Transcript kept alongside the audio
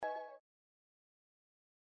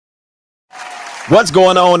What's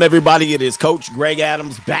going on, everybody? It is Coach Greg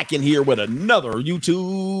Adams back in here with another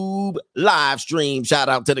YouTube live stream. Shout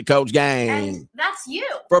out to the Coach Gang. And that's you.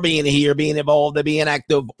 For being here, being involved, and being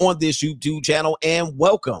active on this YouTube channel. And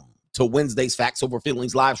welcome to Wednesday's Facts Over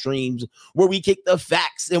Feelings live streams, where we kick the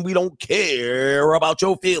facts and we don't care about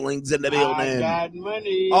your feelings in the building. I got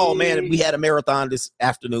money. Oh, man, we had a marathon this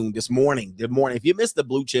morning. If you missed the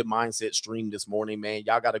Blue Chip Mindset stream this morning, man,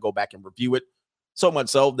 y'all got to go back and review it. So much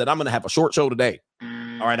so that I'm going to have a short show today.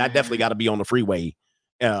 All right, I definitely got to be on the freeway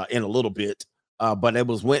in a little bit. But it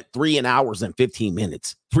went 3 hours and 15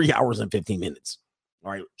 minutes. 3 hours and 15 minutes.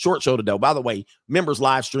 All right, short show today. By the way, members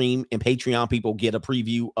live stream and Patreon people get a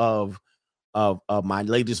preview of my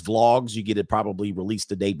latest vlogs. You get it probably released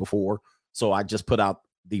the day before. So I just put out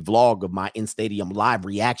the vlog of my in-stadium live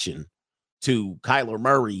reaction to Kyler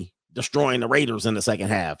Murray destroying the Raiders in the second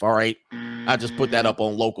half. All right, I just put that up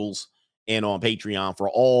on Locals and on Patreon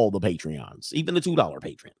for all the Patreons, even the $2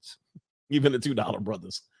 patrons, even the $2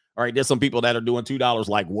 brothers. All right, there's some people that are doing $2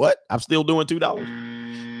 like, what? I'm still doing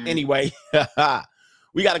 $2? Anyway,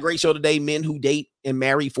 we got a great show today. Men who date and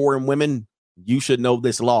marry foreign women, you should know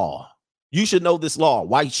this law. You should know this law.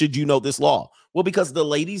 Why should you know this law? Well, because the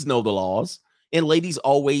ladies know the laws, and ladies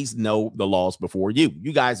always know the laws before you.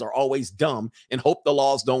 You guys are always dumb and hope the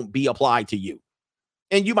laws don't be applied to you.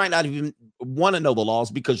 And you might not even want to know the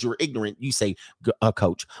laws because you're ignorant. You say,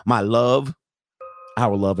 Coach, our love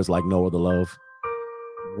is like no other love.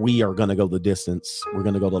 We are going to go the distance. We're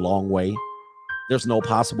going to go the long way. There's no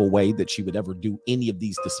possible way that she would ever do any of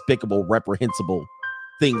these despicable, reprehensible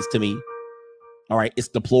things to me. All right. It's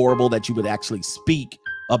deplorable that you would actually speak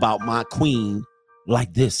about my queen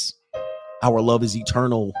like this. Our love is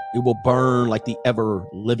eternal. It will burn like the ever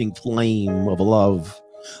living flame of love,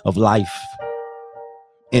 of life.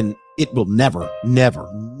 And it will never, never,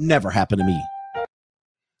 never happen to me.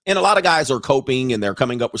 And a lot of guys are coping and they're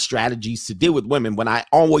coming up with strategies to deal with women when I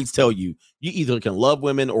always tell you, you either can love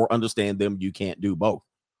women or understand them. You can't do both.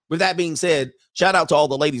 With that being said, shout out to all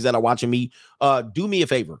the ladies that are watching me. Do me a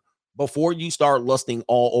favor. Before you start lusting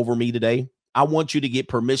all over me today, I want you to get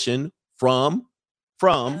permission from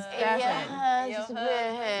and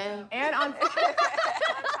on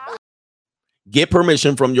get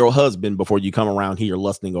permission from your husband before you come around here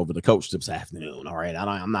lusting over the coach this afternoon. All right.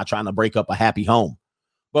 I'm not trying to break up a happy home,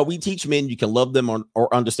 but we teach men you can love them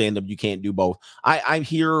or understand them. You can't do both. I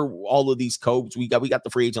hear all of these codes. We got the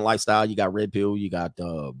free agent lifestyle. You got Red Pill. You got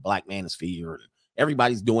Black Manosphere. And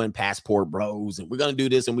everybody's doing passport bros. And we're going to do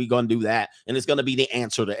this and we're going to do that. And it's going to be the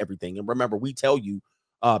answer to everything. And remember, we tell you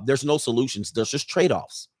there's no solutions. There's just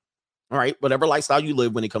trade-offs. All right. Whatever lifestyle you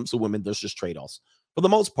live when it comes to women, there's just trade-offs. For the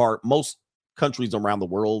most part, most countries around the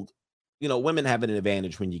world, you know, women have an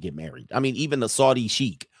advantage when you get married. I mean, even the Saudi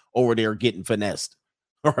sheik over there getting finessed.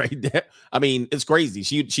 All right. I mean, it's crazy.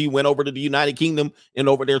 She went over to the United Kingdom and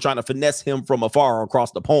over there trying to finesse him from afar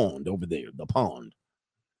across the pond over there, the pond.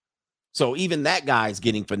 So even that guy's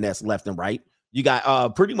getting finessed left and right. You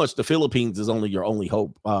got pretty much the Philippines is only your only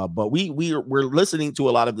hope. But we're listening to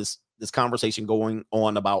a lot of this conversation going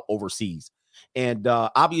on about overseas. And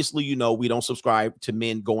obviously, you know, we don't subscribe to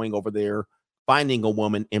men going over there, finding a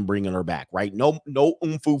woman and bringing her back, right? No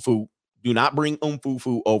umfufu. Do not bring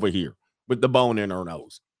umfufu over here with the bone in her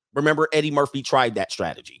nose. Remember, Eddie Murphy tried that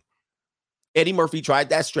strategy.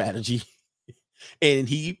 And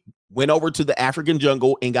he went over to the African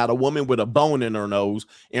jungle and got a woman with a bone in her nose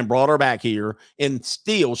and brought her back here. And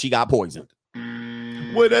still, she got poisoned.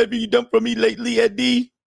 What have you done for me lately,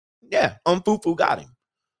 Eddie? Yeah, umfufu got him.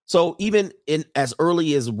 So even in as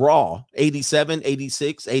early as Raw, 87,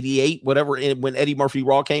 86, 88, whatever, when Eddie Murphy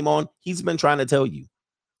Raw came on, he's been trying to tell you.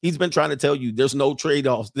 He's been trying to tell you there's no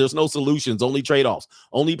trade-offs. There's no solutions, only trade-offs,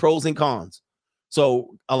 only pros and cons.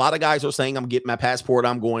 So a lot of guys are saying, I'm getting my passport.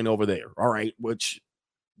 I'm going over there. All right, which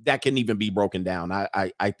that can even be broken down.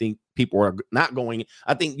 I think people are not going.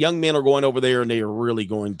 I think young men are going over there and they are really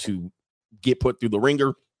going to get put through the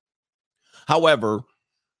ringer. However,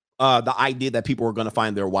 the idea that people are going to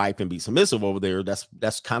find their wife and be submissive over there,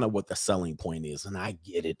 that's kind of what the selling point is. And I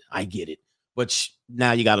get it. But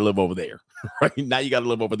now you got to live over there, right? Now you got to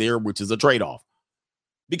live over there, which is a trade-off.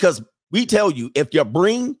 Because we tell you, if you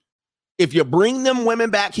bring them women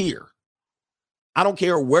back here, I don't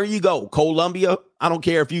care where you go, Colombia. I don't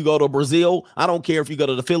care if you go to Brazil. I don't care if you go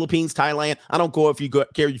to the Philippines, Thailand. I don't care if you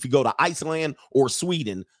go to Iceland or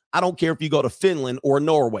Sweden. I don't care if you go to Finland or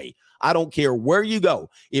Norway. I don't care where you go.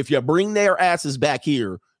 If you bring their asses back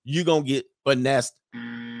here, you're going to get finessed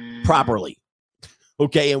properly.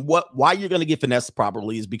 Okay. And why you're going to get finessed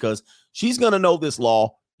properly is because she's going to know this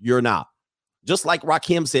law. You're not. Just like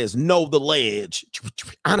Rakim says, know the ledge.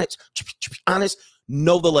 honest,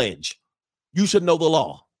 know the ledge. You should know the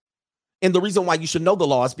law. And the reason why you should know the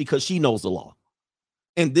law is because she knows the law.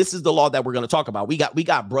 And this is the law that we're going to talk about. We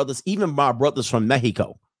got brothers, even my brothers from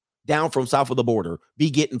Mexico, down from south of the border, be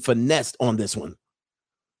getting finessed on this one.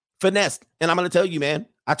 Finessed. And I'm going to tell you, man,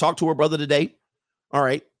 I talked to her brother today. All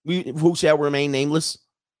right. Who shall remain nameless.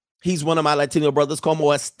 He's one of my Latino brothers. Como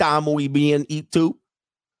está muy bien y tú?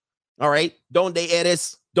 All right. Donde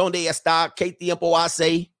eres? Donde está? ¿Qué tiempo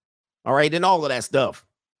hace? All right. And all of that stuff.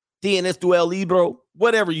 Tienes tu el libro?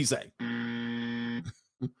 Whatever you say.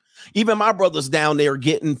 Even my brothers down there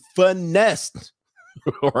getting finessed,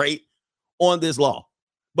 all right, on this law.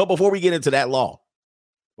 But before we get into that law,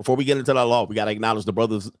 we got to acknowledge the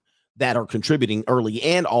brothers that are contributing early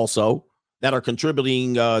and also that are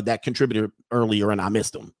contributing, that contributed earlier and I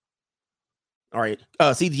missed them. All right.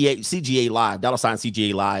 CGA Live, $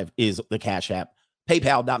 CGA Live is the Cash App.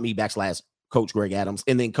 PayPal.me/Coach Greg Adams.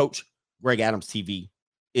 And then Coach Greg Adams TV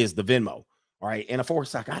is the Venmo. All right. And of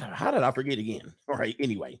course, how did I forget again? All right.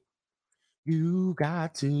 Anyway, you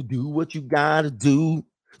got to do what you got to do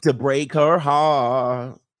to break her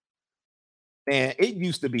heart. Man, it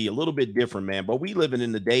used to be a little bit different, man. But we living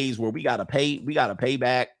in the days where we got to pay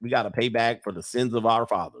back for the sins of our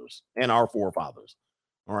fathers and our forefathers.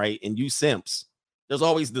 All right. And you simps, there's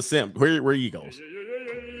always the simp. Where he goes.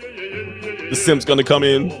 The simp's going to come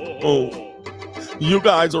in. Oh, you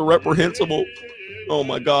guys are reprehensible. Oh,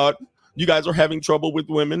 my God. You guys are having trouble with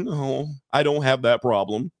women. Oh, I don't have that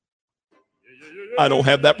problem. I don't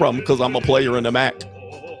have that problem because I'm a player in the Mac.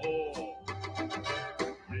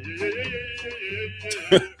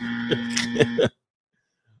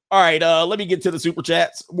 All right, let me get to the super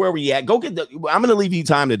chats. Where we at? I'm going to leave you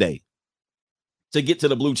time today to get to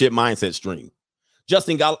the Blue Chip Mindset stream.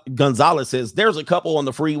 Justin Gonzalez says, there's a couple on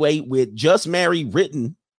the freeway with just married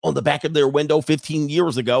written on the back of their window 15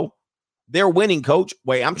 years ago. They're winning, coach.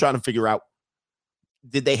 Wait, I'm trying to figure out,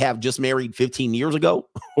 did they have just married 15 years ago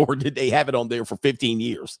or did they have it on there for 15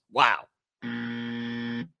 years? Wow.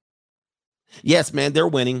 Yes, man, they're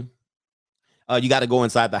winning. You got to go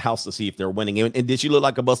inside the house to see if they're winning. And did she look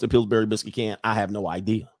like a busted Pillsbury biscuit can? I have no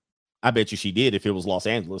idea. I bet you she did if it was Los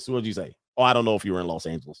Angeles. What did you say? Oh, I don't know if you were in Los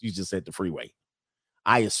Angeles. You just said the freeway.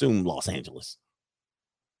 I assume Los Angeles.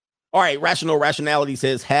 All right, Rationality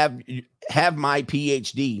says, have my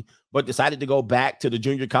PhD, but decided to go back to the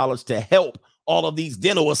junior college to help all of these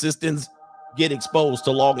dental assistants get exposed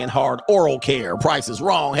to long and hard oral care. Price is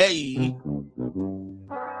wrong. Hey.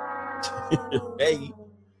 Hey.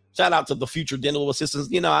 Shout out to the future dental assistants.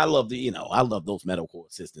 I love those medical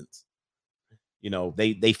assistants.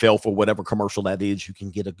 They fell for whatever commercial that is. You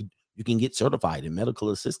can get certified in medical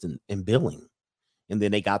assistant and billing. And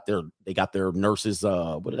then they got their nurses.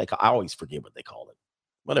 What do they call? I always forget what they call it.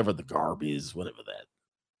 Whatever the garb is, whatever that.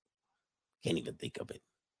 Can't even think of it.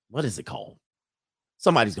 What is it called?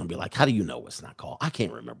 Somebody's gonna be like, how do you know what's not called? I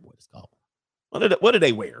can't remember what it's called. What do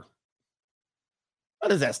they wear?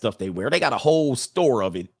 What is that stuff they wear? They got a whole store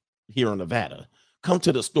of it here in Nevada. Come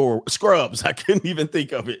to the store. Scrubs. I couldn't even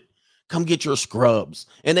think of it. Come get your scrubs.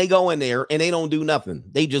 And they go in there and they don't do nothing.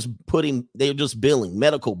 They're just billing,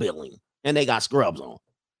 medical billing, and they got scrubs on.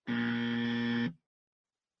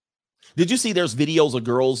 Did you see there's videos of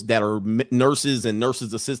girls that are nurses and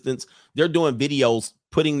nurses assistants? They're doing videos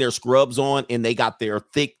putting their scrubs on and they got their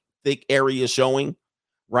thick areas showing,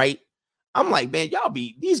 right? I'm like, man,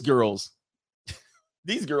 these girls,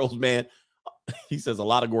 man. He says a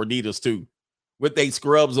lot of gorditas too, with they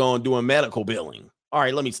scrubs on doing medical billing. All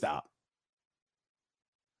right, let me stop.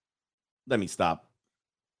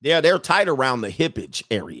 Yeah, they're tight around the hippage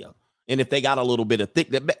area. And if they got a little bit of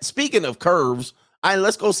thick, speaking of curves,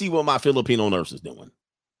 let's go see what my Filipino nurse is doing.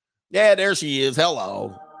 Yeah, there she is.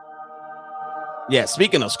 Hello. Yeah,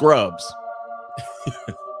 speaking of scrubs.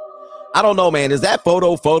 I don't know, man. Is that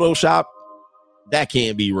Photoshop? That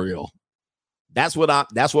can't be real. That's what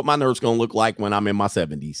my nurse gonna look like when I'm in my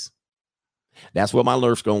 70s. That's what my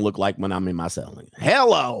nurse gonna look like when I'm in my 70s.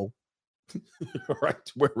 Hello.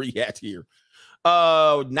 Right, where we at here?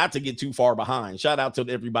 Not to get too far behind. Shout out to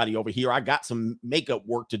everybody over here. I got some makeup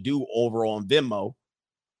work to do over on Venmo.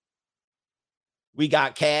 We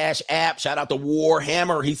got Cash App. Shout out to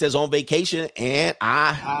Warhammer. He says on vacation, and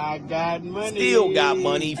I got money. Still got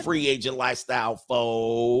money. Free agent lifestyle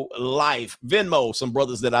for life. Venmo. Some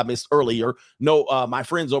brothers that I missed earlier. No, my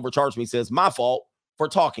friends overcharged me. Says my fault for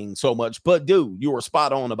talking so much, but dude, you were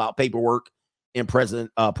spot on about paperwork and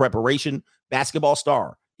preparation. Basketball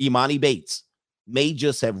star Imani Bates may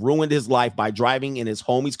just have ruined his life by driving in his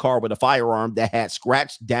homie's car with a firearm that had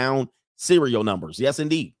scratched down serial numbers. Yes,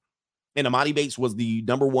 indeed. And Imani Bates was the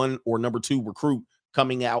number 1 or number 2 recruit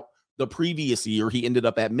coming out the previous year. He ended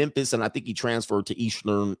up at Memphis, and I think he transferred to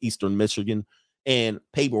Eastern Michigan, and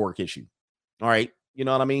paperwork issue. All right. You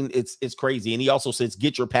know what I mean? It's crazy. And he also says,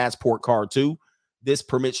 get your passport card too. This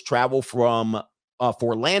permits travel from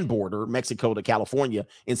for land border, Mexico to California,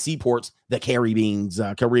 and seaports, the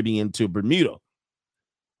Caribbean to Bermuda.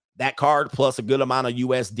 That card plus a good amount of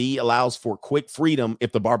USD allows for quick freedom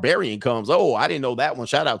if the Barbarian comes. Oh, I didn't know that one.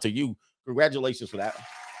 Shout out to you. Congratulations for that.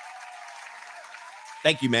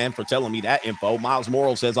 Thank you, man, for telling me that info. Miles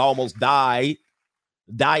Morrow says, I almost die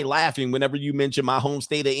laughing whenever you mention my home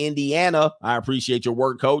state of Indiana. I appreciate your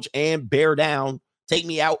work, coach, and bear down. Take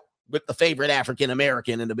me out with the favorite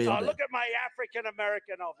African-American in the building. Oh, look at my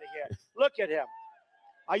African-American over here. Look at him.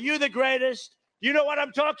 Are you the greatest? You know what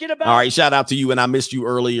I'm talking about? All right, shout out to you, and I missed you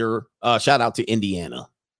earlier. Shout out to Indiana.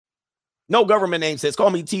 No government name says, call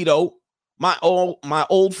me Tito. My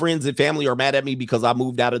old friends and family are mad at me because I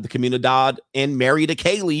moved out of the Comunidad and married a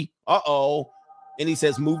Kaylee. Uh-oh. And he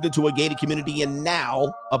says, moved into a gated community and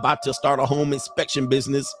now about to start a home inspection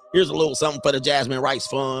business. Here's a little something for the Jasmine Rice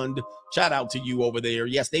Fund. Shout out to you over there.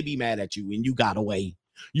 Yes, they be mad at you, and you got away.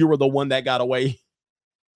 You were the one that got away.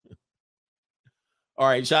 All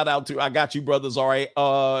right, shout out to, I got you, brothers. All right,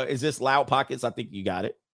 is this Loud Pockets? I think you got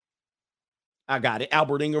it. I got it.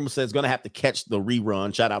 Albert Ingram says, going to have to catch the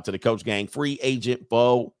rerun. Shout out to the Coach Gang. Free Agent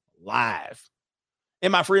Bo live.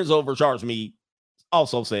 And my friends overcharged me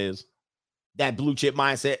also says that blue chip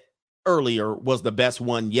mindset earlier was the best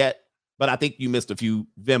one yet. But I think you missed a few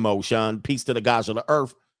Venmo, Sean. Peace to the gods of the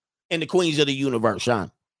earth and the queens of the universe, Sean.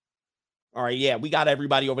 All right, yeah, we got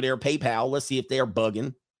everybody over there. PayPal. Let's see if they're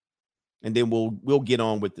bugging. And then we'll get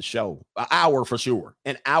on with the show. An hour for sure.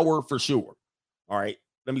 An hour for sure. All right.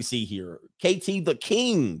 Let me see here. KT the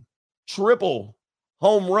King, triple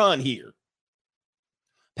home run here.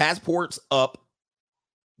 Passports up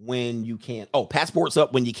when you can. Oh, passports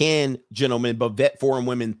up when you can, gentlemen, but vet foreign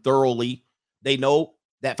women thoroughly. They know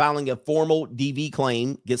that filing a formal DV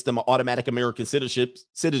claim gets them an automatic American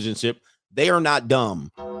citizenship. They are not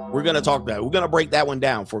dumb. We're going to talk about it. We're going to break that one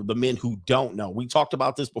down for the men who don't know. We talked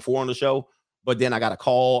about this before on the show, but then I got a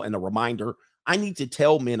call and a reminder. I need to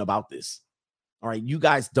tell men about this. All right, you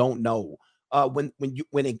guys don't know. When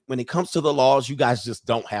it comes to the laws, you guys just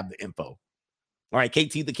don't have the info. All right,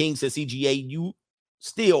 KT the King says, CGA, you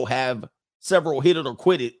still have several hit it or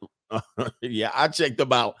quit it. Yeah, I checked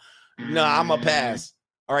them out. No, I'm a pass.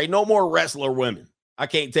 All right, no more wrestler women. I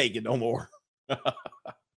can't take it no more.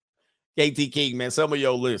 KT King, man, some of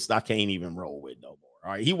your lists I can't even roll with no more.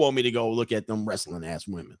 All right, he want me to go look at them wrestling ass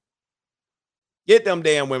women. Get them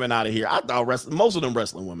damn women out of here. I thought most of them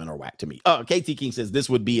wrestling women are whack to me. KT King says this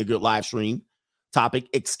would be a good live stream topic.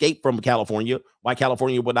 Escape from California. Why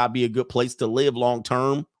California would not be a good place to live long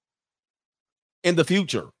term in the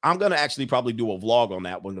future. I'm going to actually probably do a vlog on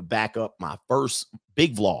that one to back up my first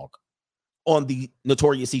big vlog on the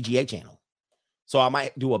Notorious CGA channel. So I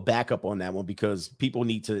might do a backup on that one because people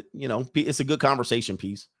need to, it's a good conversation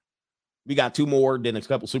piece. We got two more, then a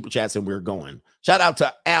couple super chats, and we're going. Shout out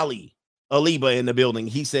to Ali Aliba in the building.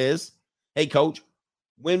 He says, hey, coach,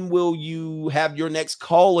 when will you have your next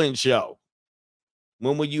call-in show?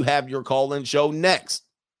 When will you have your call-in show next?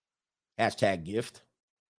 Hashtag gift.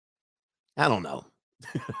 I don't know.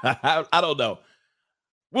 I don't know.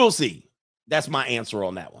 We'll see. That's my answer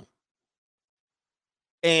on that one.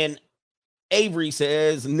 And Avery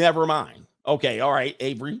says, never mind. Okay, all right,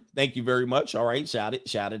 Avery. Thank you very much. All right, shout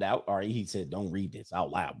it out. All right, he said, don't read this out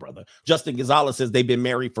loud, brother. Justin Gonzalez says they've been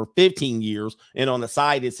married for 15 years. And on the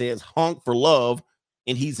side, it says honk for love.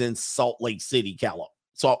 And he's in Salt Lake City,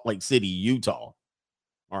 Utah.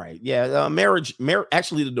 All right. Yeah.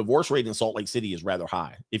 Actually, the divorce rate in Salt Lake City is rather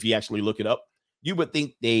high. If you actually look it up, you would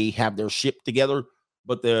think they have their ship together,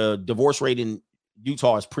 but the divorce rate in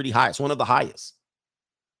Utah is pretty high. It's one of the highest.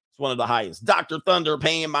 One of the highest. Dr. Thunder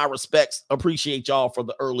paying my respects. Appreciate y'all for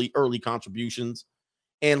the early contributions.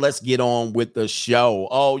 And let's get on with the show.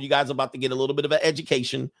 Oh, you guys are about to get a little bit of an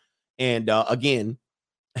education. And again,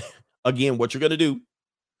 what you're going to do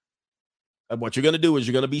is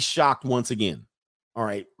you're going to be shocked once again. All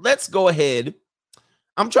right, let's go ahead.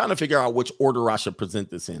 I'm trying to figure out which order I should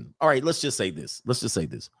present this in. All right, let's just say this.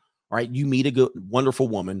 All right, you meet a good, wonderful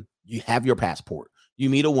woman. You have your passport. You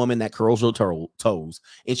meet a woman that curls her toes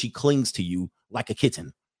and she clings to you like a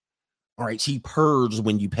kitten. All right. She purrs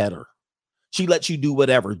when you pet her. She lets you do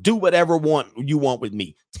whatever you want with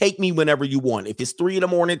me. Take me whenever you want. If it's 3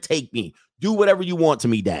 a.m, take me. Do whatever you want to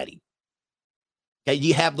me, daddy. Okay.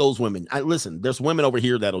 You have those women. Listen, there's women over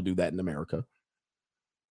here that'll do that in America.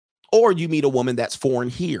 Or you meet a woman that's foreign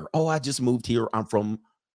here. Oh, I just moved here. I'm from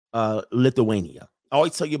Lithuania. I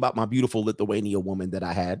always tell you about my beautiful Lithuania woman that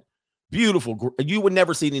I had. Beautiful. You would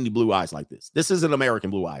never see any blue eyes like this. This isn't American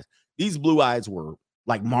blue eyes. These blue eyes were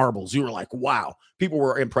like marbles. You were like, wow. People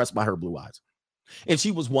were impressed by her blue eyes. And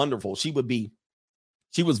she was wonderful. She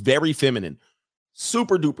was very feminine,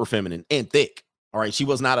 super duper feminine and thick. All right. She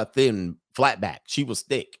was not a thin flat back. She was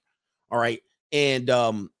thick. All right. And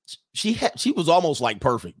she was almost like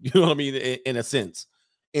perfect. You know what I mean? In a sense.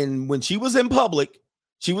 And when she was in public,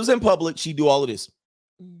 she'd do all of this.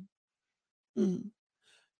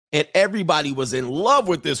 And everybody was in love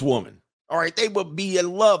with this woman. All right. They would be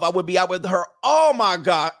in love. I would be out with her. Oh my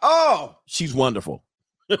God. Oh, she's wonderful.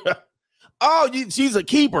 She's a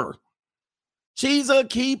keeper. She's a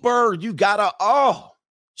keeper. You gotta,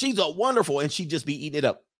 she's a wonderful. And she'd just be eating it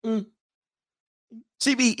up.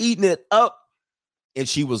 She'd be eating it up. And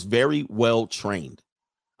she was very well trained.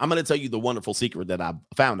 I'm going to tell you the wonderful secret that I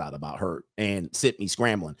found out about her and sent me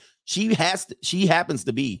scrambling. She happens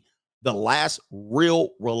to be the last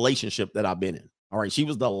real relationship that I've been in. All right. She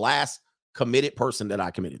was the last committed person that I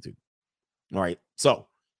committed to. All right. So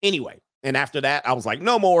anyway, and after that, I was like,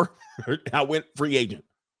 no more. I went free agent.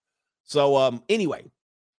 So anyway,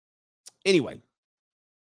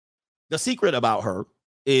 the secret about her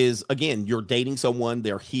is, again, you're dating someone,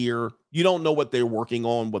 they're here. You don't know what they're working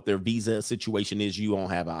on, what their visa situation is. You don't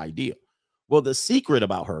have an idea. Well, the secret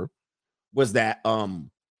about her was that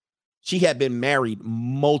she had been married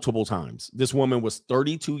multiple times. This woman was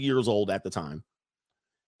 32 years old at the time.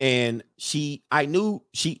 And I knew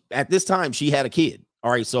at this time, she had a kid.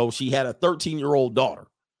 All right. So she had a 13-year-old daughter.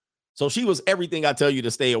 So she was everything I tell you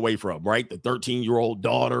to stay away from, right? The 13-year-old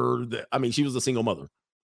daughter. She was a single mother.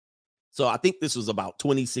 So I think this was about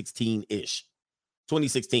 2016-ish,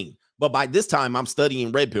 2016. But by this time, I'm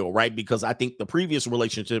studying Red Pill, right? Because I think the previous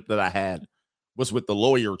relationship that I had was with the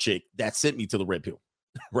lawyer chick that sent me to the Red Pill,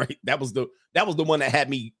 right? That was the one that had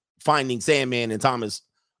me finding Sandman and Tom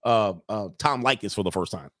Leykis for the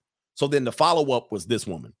first time. So then the follow-up was this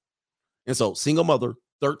woman. And so single mother,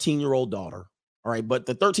 13-year-old daughter. All right. But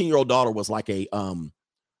the 13-year-old daughter was like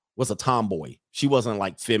was a tomboy. She wasn't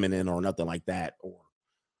like feminine or nothing like that.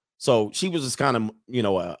 So she was just kind of,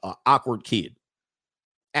 a awkward kid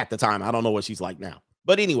at the time. I don't know what she's like now.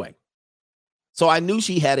 But anyway, so I knew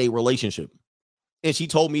she had a relationship. And she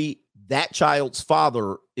told me that child's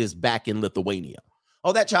father is back in Lithuania.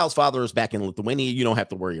 Oh, that child's father is back in Lithuania. You don't have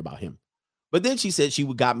to worry about him. But then she said she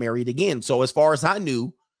got married again. So as far as I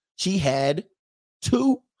knew, she had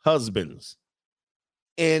 2 husbands.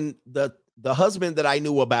 And the husband that I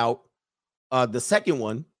knew about, the second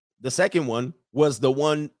one was the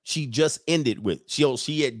one she just ended with.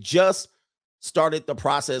 She had just started the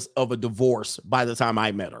process of a divorce by the time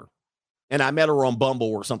I met her. And I met her on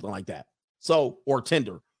Bumble or something like that. Or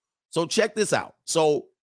Tinder. So check this out. So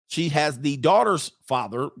she has the daughter's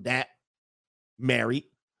father that married,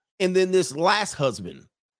 and then this last husband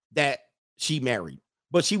that she married,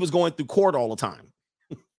 but she was going through court all the time.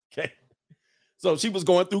 Okay. So she was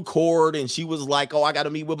going through court and she was like, oh, I got to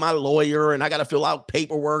meet with my lawyer and I got to fill out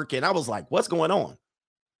paperwork. And I was like, what's going on?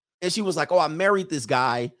 And she was like, oh, I married this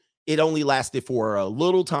guy. It only lasted for a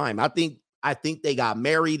little time. I think they got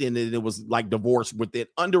married and then it was like divorced within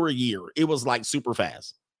under a year. It was like super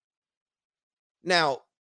fast. Now,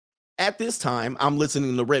 at this time, I'm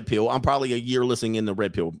listening to Red Pill. I'm probably a year listening in the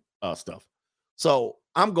Red Pill stuff. So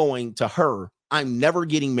I'm going to her. I'm never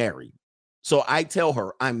getting married. So I tell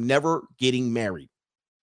her I'm never getting married.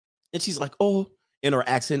 And she's like, oh, in her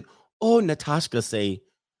accent, oh, Natasha say,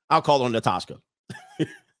 I'll call her Natasha.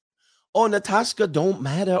 Oh, Natasha don't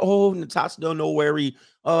matter. Oh, Natasha don't know worry.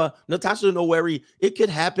 Natasha don't worry. It could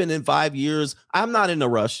happen in 5 years. I'm not in a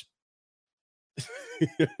rush.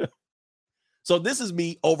 So this is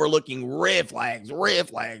me overlooking red flags.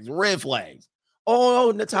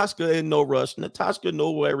 Oh, Natasha in no rush. Natasha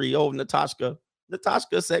no worry. Oh, Natasha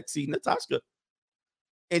sexy. Natasha.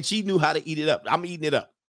 And she knew how to eat it up. I'm eating it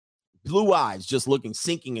up. Blue eyes just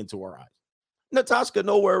sinking into her eyes. Natasha,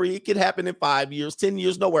 no worry. It could happen in 5 years, 10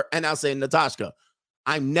 years, nowhere. And I say, Natasha,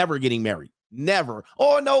 I'm never getting married. Never.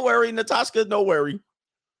 Oh, no worry. Natasha, no worry.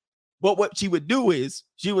 But what she would do is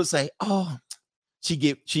she would say, oh,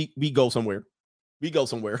 we go somewhere.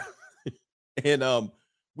 And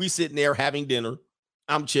we sitting there having dinner.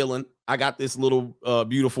 I'm chilling. I got this little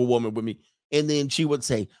beautiful woman with me. And then she would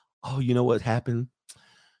say, oh, you know what happened?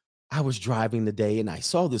 I was driving today and I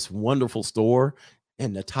saw this wonderful store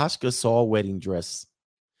and Natasha saw a wedding dress.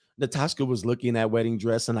 Natasha was looking at wedding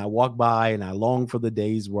dress and I walked by and I long for the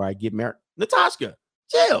days where I get married. Natasha,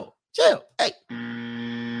 chill. Hey,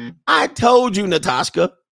 I told you,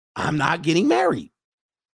 Natasha, I'm not getting married.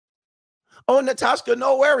 Oh, Natasha,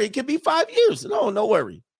 no worry. It could be 5 years. No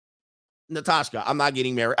worry. Natasha, I'm not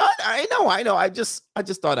getting married. I know. I just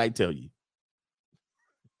thought I'd tell you.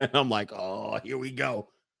 And I'm like, oh, here we go.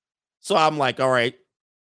 So I'm like, all right.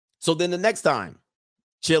 So then the next time,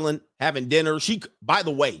 chilling, having dinner. By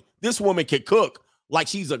the way, this woman could cook like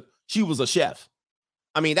she was a chef.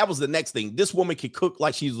 I mean, that was the next thing. This woman could cook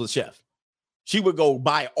like she was a chef. She would go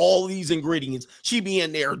buy all these ingredients. She'd be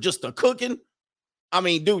in there just a cooking. I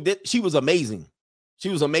mean, dude, she was amazing. She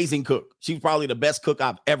was an amazing cook. She was probably the best cook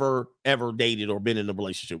I've ever dated or been in a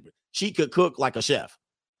relationship with. She could cook like a chef.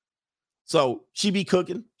 So she be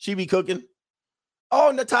cooking.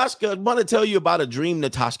 Oh, Natasha, I want to tell you about a dream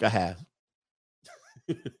Natasha had.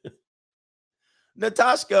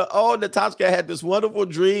 Natasha had this wonderful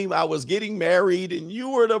dream. I was getting married and you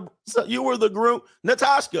were the groom.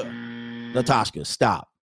 Natasha, stop.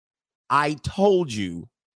 I told you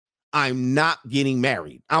I'm not getting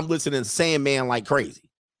married. I'm listening to Sandman like crazy.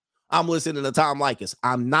 I'm listening to Tom Likas.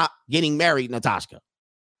 I'm not getting married, Natasha.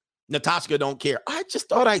 Natasha don't care. I just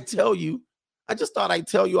thought I'd tell you. I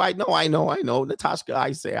know. Natasha,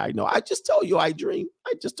 I say I know. I just told you I dream.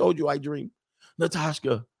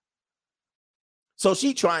 Natasha. So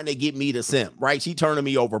she trying to get me to simp, right? She turning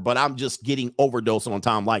me over, but I'm just getting overdosed on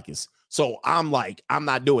Tom Likas. So I'm like, I'm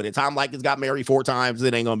not doing it. Tom Likas got married 4 times.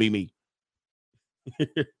 It ain't going to be me.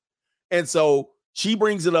 And so she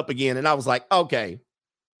brings it up again. And I was like, okay,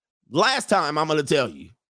 last time I'm going to tell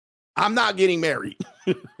you, I'm not getting married.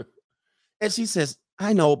 And she says,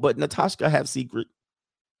 I know, but Natasha have secret.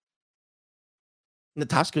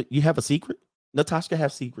 Natasha, you have a secret? Natasha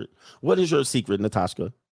have secret. What is your secret,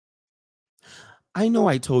 Natasha? I know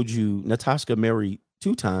I told you Natasha married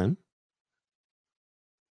 2 times,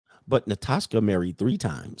 but Natasha married 3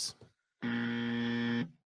 times.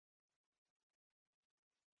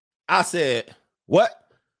 I said, what?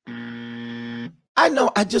 I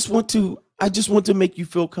know. I just want to make you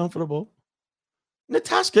feel comfortable.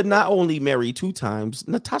 Natasha not only married 2 times,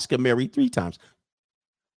 Natasha married 3 times.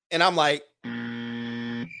 And I'm like,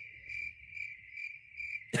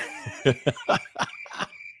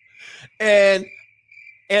 and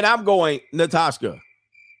I'm going, Natasha,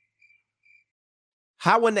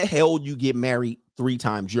 how in the hell you get married 3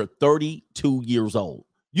 times? You're 32 years old.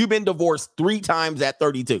 You've been divorced 3 times at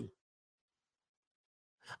 32.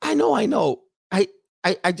 I know.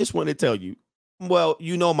 I just want to tell you. Well,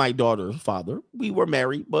 you know my daughter's father. We were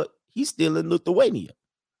married, but he's still in Lithuania.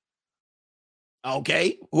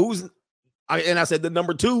 Okay, and I said the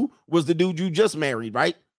number 2 was the dude you just married,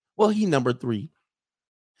 right? Well, he number 3.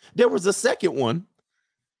 There was a second one.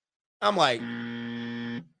 I'm like,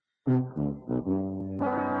 I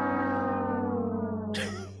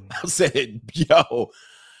said, yo,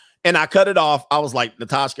 and I cut it off. I was like,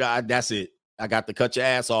 Natasha, that's it. I got to cut your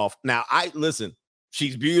ass off. Now, listen,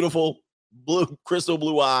 she's beautiful, crystal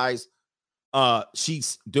blue eyes.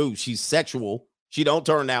 She's sexual. She don't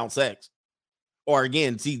turn down sex. Or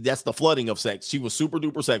again, see, that's the flooding of sex. She was super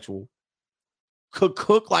duper sexual. Could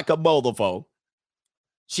cook like a motherfucker.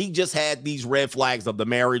 She just had these red flags of the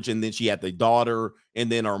marriage, and then she had the daughter, and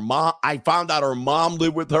then her mom. I found out her mom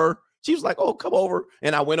lived with her. She was like, oh, come over.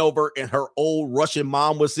 And I went over, and her old Russian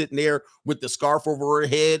mom was sitting there with the scarf over her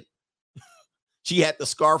head. She had the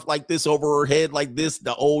scarf like this over her head, like this,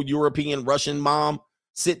 the old European Russian mom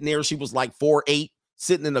sitting there. She was like 4'8",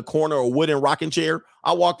 sitting in the corner of a wooden rocking chair.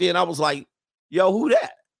 I walked in. I was like, yo, who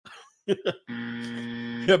that?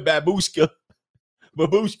 Babushka.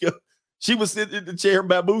 She was sitting in the chair,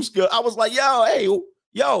 Babushka. I was like,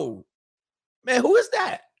 yo, man, who is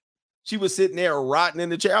that? She was sitting there rotting in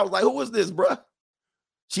the chair. I was like, who is this, bro?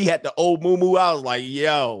 She had the old moo-moo. I was like,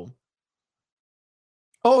 yo.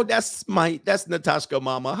 Oh, that's Natasha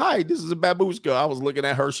mama. Hi, this is a Babushka. I was looking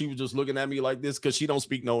at her. She was just looking at me like this because she don't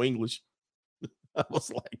speak no English. I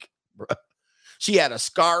was like, bro. She had a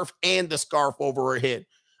scarf and the scarf over her head.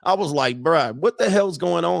 I was like, bro, what the hell's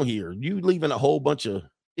going on here? You leaving a whole bunch of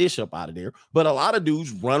ish up out of there. But a lot of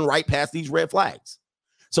dudes run right past these red flags.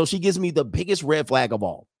 So she gives me the biggest red flag of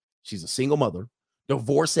all. She's a single mother,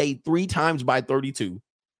 divorcee 3 times by 32.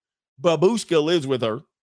 Babushka lives with her.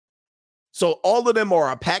 So all of them are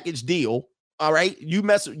a package deal. All right. You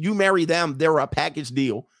marry them. They're a package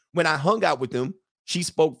deal. When I hung out with them, she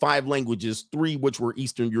spoke 5 languages, 3 which were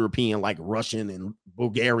Eastern European, like Russian and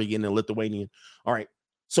Bulgarian and Lithuanian. All right.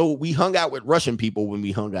 So we hung out with Russian people when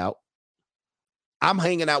we hung out. I'm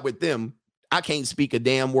hanging out with them. I can't speak a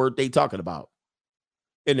damn word they talking about.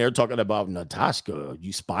 And they're talking about, Natasha,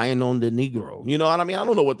 you spying on the Negro. You know what I mean? I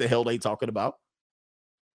don't know what the hell they talking about.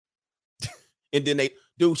 And then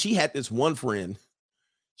she had this one friend.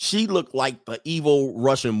 She looked like the evil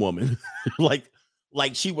Russian woman. like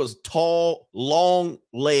she was tall, long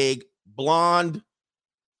leg, blonde,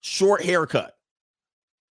 short haircut.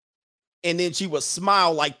 And then she would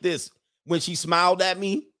smile like this. When she smiled at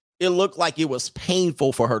me, it looked like it was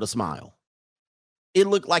painful for her to smile. It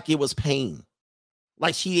looked like it was pain.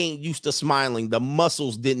 Like she ain't used to smiling. The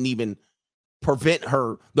muscles didn't even prevent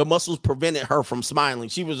her. The muscles prevented her from smiling.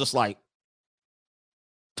 She was just like,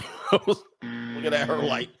 looking at her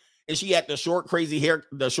like, and she had the short, crazy hair,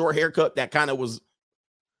 the short haircut that kind of was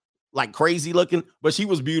like crazy looking, but she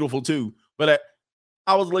was beautiful too. But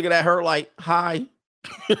I was looking at her like, hi.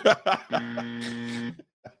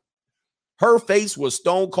 Her face was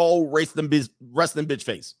stone cold resting bitch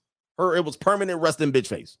face. It was permanent resting bitch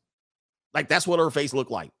face. Like that's what her face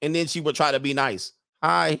looked like. And then she would try to be nice.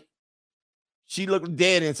 Hi. She looked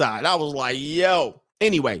dead inside. I was like, yo.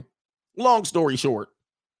 Anyway, long story short,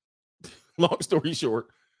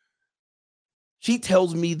 she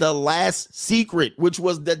tells me the last secret, which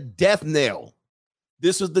was the death knell.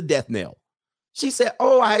 This was the death knell. She said,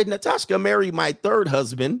 oh, I had Natasha marry my third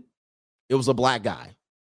husband. It was a black guy.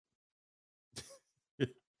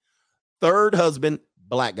 Third husband,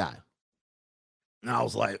 black guy. And I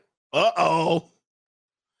was like, uh-oh.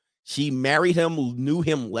 She married him, knew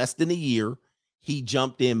him less than a year. He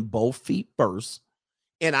jumped in both feet first.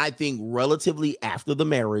 And I think relatively after the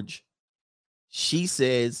marriage, she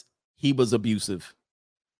says he was abusive,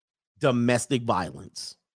 domestic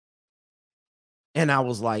violence. And I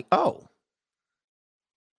was like, oh,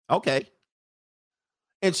 okay.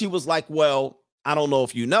 And she was like, well, I don't know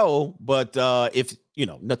if you know, but if you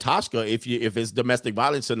know, Natasha, if it's domestic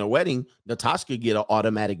violence in a wedding, Natasha get an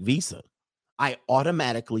automatic visa. I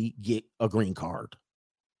automatically get a green card.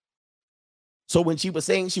 So when she was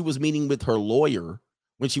saying she was meeting with her lawyer,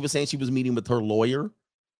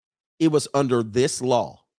 it was under this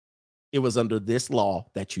law. It was under this law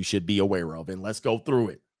that you should be aware of. And let's go through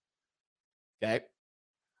it. Okay.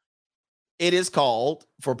 It is called,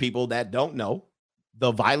 for people that don't know,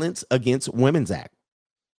 the Violence Against Women's Act.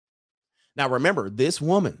 Now, remember, this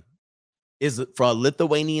woman is for a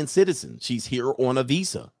Lithuanian citizen. She's here on a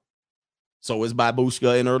visa. So is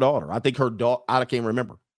Babushka and her daughter. I think her daughter, I can't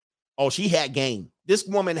remember. Oh, she had game. This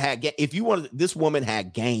woman had game. If you wanted, this woman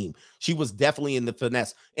had game. She was definitely in the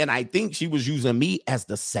finesse. And I think she was using me as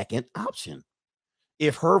the second option.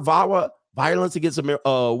 If her Violence Against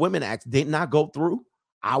Women Act did not go through,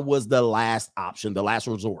 I was the last option, the last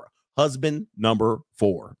resort. Husband number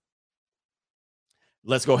 4.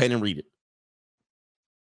 Let's go ahead and read it.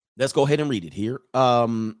 Let's go ahead and read it here.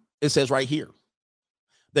 It says right here,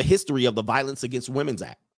 the history of the Violence Against Women's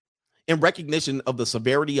Act. In recognition of the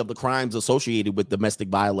severity of the crimes associated with domestic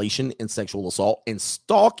violation and sexual assault and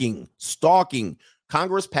stalking,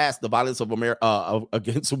 Congress passed the Violence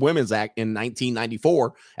Against Women's Act in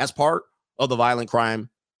 1994 as part of the Violent Crime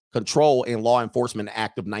Control and Law Enforcement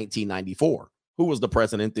Act of 1994. Who was the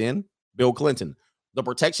president then? Bill Clinton. The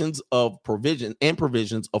protections of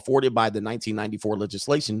provisions afforded by the 1994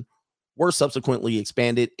 legislation were subsequently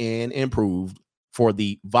expanded and improved for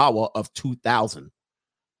the VAWA of 2000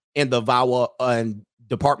 and the VAWA and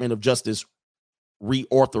Department of Justice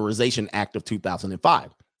Reauthorization Act of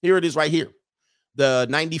 2005. Here it is right here. The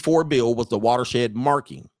 94 bill was the watershed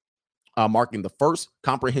marking the first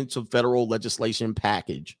comprehensive federal legislation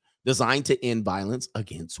package designed to end violence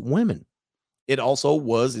against women. It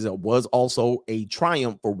was also a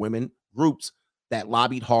triumph for women groups that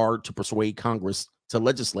lobbied hard to persuade Congress to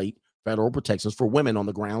legislate federal protections for women on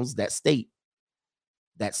the grounds that states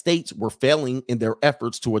were failing in their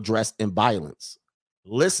efforts to address violence.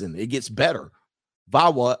 Listen, it gets better.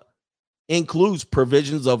 VAWA includes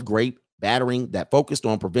provisions of rape, battering that focused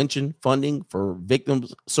on prevention, funding for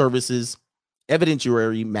victims' services,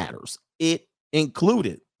 evidentiary matters. It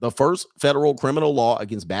included the first federal criminal law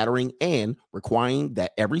against battering and requiring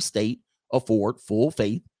that every state afford full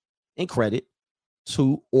faith and credit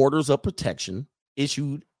to orders of protection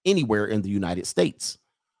issued anywhere in the United States.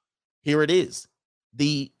 Here it is.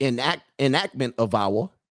 The enactment of VAWA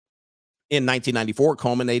in 1994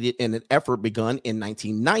 culminated in an effort begun in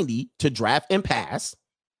 1990 to draft and pass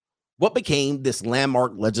what became this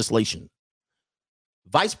landmark legislation.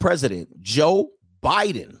 Vice President Joe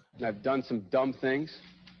Biden. I've done some dumb things,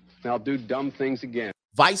 and I'll do dumb things again.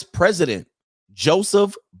 Vice President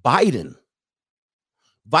Joseph Biden.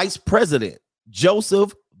 Vice President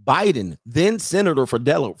Joseph Biden, then Senator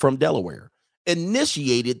from Delaware,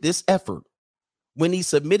 initiated this effort when he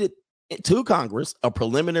submitted to Congress a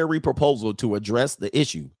preliminary proposal to address the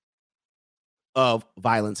issue of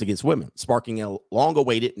violence against women, sparking a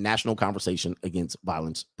long-awaited national conversation against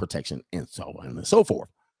violence protection and so on and so forth.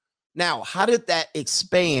 Now, how did that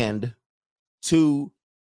expand to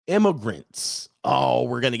immigrants? Oh,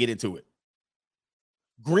 we're going to get into it.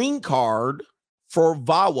 Green card for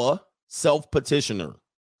VAWA self-petitioner.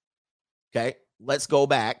 Okay, let's go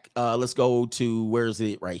back. Let's go to, where is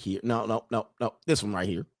it right here? No. This one right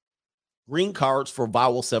here. Green cards for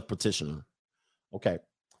VAWA self-petitioner. Okay,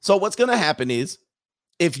 so what's going to happen is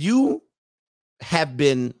if you have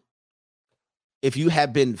been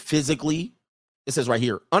physically, it says right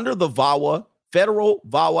here, under the VAWA, Federal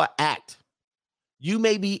VAWA Act, you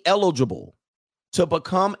may be eligible to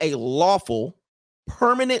become a lawful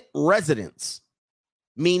permanent residence,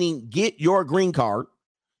 meaning get your green card,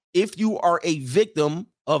 if you are a victim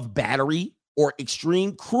of battery or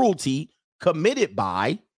extreme cruelty committed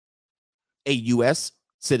by a U.S.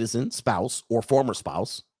 citizen spouse or former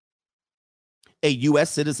spouse, a U.S.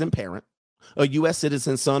 citizen parent, a U.S.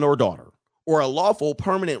 citizen son or daughter, or a lawful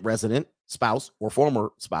permanent resident spouse or former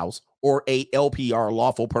spouse, or a LPR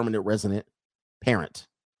lawful permanent resident parent.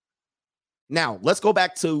 Now, let's go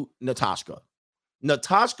back to Natasha.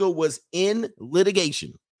 Natasha was in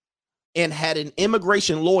litigation and had an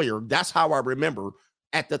immigration lawyer. That's how I remember.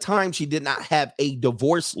 At the time, she did not have a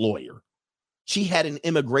divorce lawyer. She had an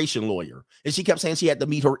immigration lawyer, and she kept saying she had to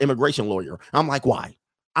meet her immigration lawyer. I'm like, why?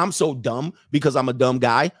 I'm so dumb because I'm a dumb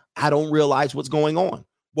guy. I don't realize what's going on.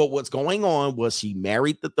 But what's going on was she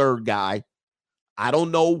married the third guy. I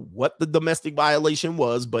don't know what the domestic violation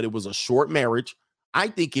was, but it was a short marriage. I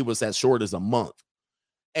think it was as short as a month.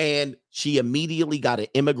 And she immediately got an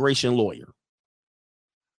immigration lawyer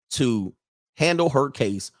to handle her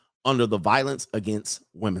case under the Violence Against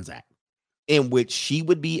Women's Act, in which she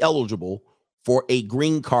would be eligible for a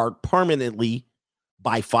green card permanently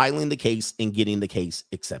by filing the case and getting the case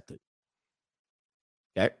accepted.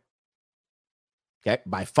 Okay.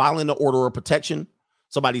 By filing the order of protection.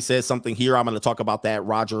 Somebody says something here. I'm going to talk about that,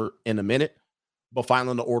 Roger, in a minute. But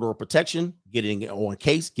filing the order of protection, getting it on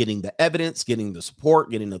case, getting the evidence, getting the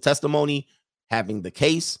support, getting the testimony, having the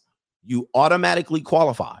case, you automatically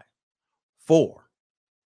qualify for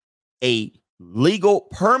a legal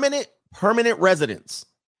permanent residence,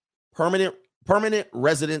 permanent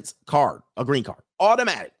residence card, a green card,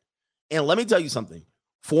 automatic. And let me tell you something,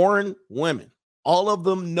 foreign women, all of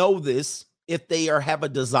them know this if they have a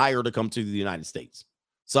desire to come to the United States.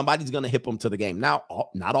 Somebody's going to hip them to the game. Now,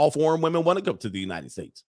 not all foreign women want to come to the United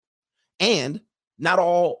States. And not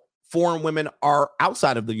all foreign women are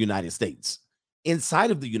outside of the United States. Inside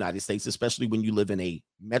of the United States, especially when you live in a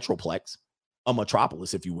metroplex, a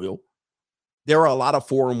metropolis, if you will, there are a lot of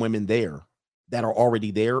foreign women there that are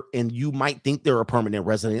already there. And you might think they're a permanent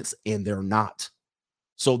resident, and they're not.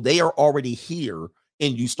 So they are already here,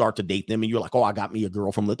 and you start to date them, and you're like, oh, I got me a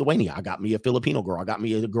girl from Lithuania. I got me a Filipino girl. I got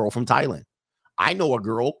me a girl from Thailand. I know a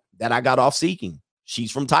girl that I got off seeking. She's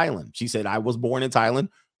from Thailand. She said, I was born in Thailand.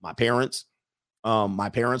 My parents are in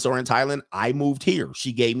Thailand. I moved here.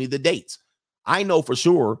 She gave me the dates. I know for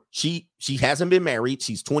sure she hasn't been married.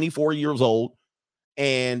 She's 24 years old,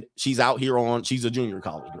 and she's out here she's a junior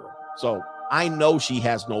college girl. So I know she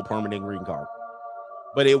has no permanent green card,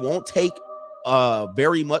 but it won't take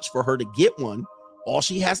very much for her to get one. All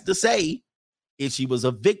she has to say is she was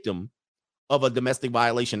a victim of a domestic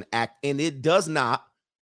violation act, and it does not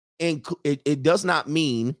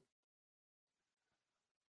mean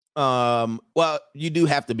well, you do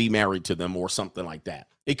have to be married to them or something like that.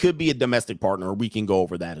 It could be a domestic partner. We can go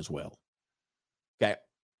over that as well. Okay,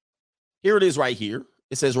 here it is right here.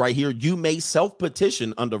 It says right here, you may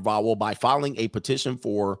self-petition under VAWA by filing a petition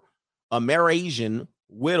for a Malaysian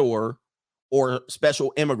widower or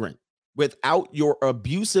special immigrant without your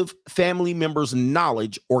abusive family member's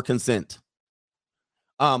knowledge or consent.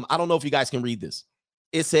 I don't know if you guys can read this.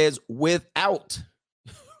 It says, without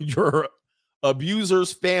your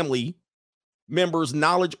abuser's family member's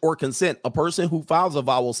knowledge or consent, a person who files a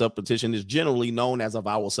VAWA self-petition is generally known as a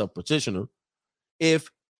VAWA self-petitioner.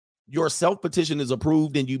 If your self-petition is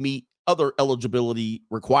approved and you meet other eligibility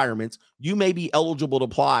requirements, you may be eligible to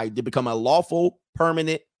apply to become a lawful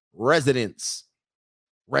permanent resident.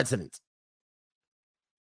 It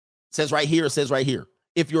says right here,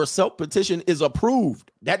 if your self-petition is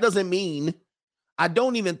approved, that doesn't mean, I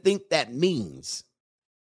don't even think that means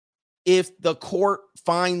if the court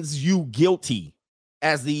finds you guilty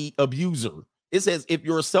as the abuser. It says if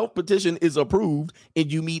your self-petition is approved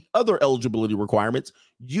and you meet other eligibility requirements,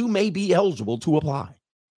 you may be eligible to apply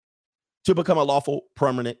to become a lawful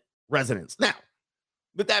permanent resident. Now,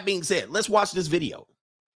 with that being said, let's watch this video.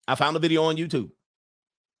 I found a video on YouTube.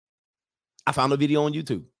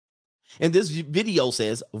 And this video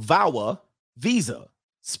says, VAWA visa,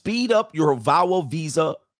 speed up your VAWA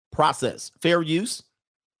visa process. Fair use.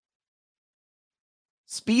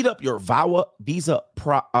 speed up your VAWA visa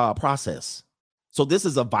process. So this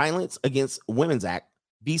is a Violence Against Women's Act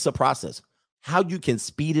visa process. How you can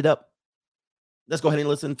speed it up. Let's go ahead and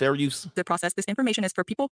listen. Fair use. The process. This information is for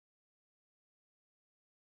people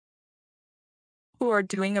who are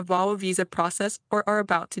doing a VAWA visa process or are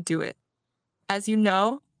about to do it. As you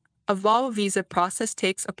know, a VAWA visa process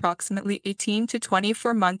takes approximately 18 to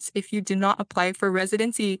 24 months if you do not apply for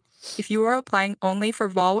residency. If you are applying only for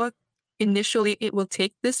VAWA, initially it will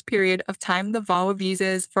take this period of time. The VAWA visa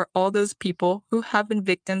is for all those people who have been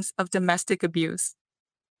victims of domestic abuse.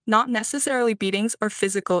 Not necessarily beatings or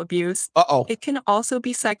physical abuse. It can also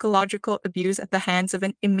be psychological abuse at the hands of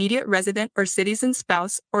an immediate resident or citizen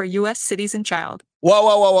spouse or U.S. citizen child.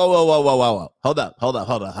 Whoa. Hold up.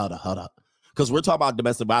 Because we're talking about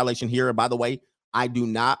domestic violation here. And by the way, I do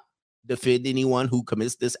not defend anyone who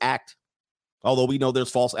commits this act. Although we know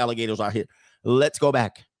there's false alligators out here. Let's go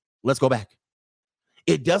back.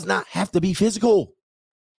 It does not have to be physical.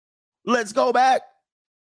 Let's go back.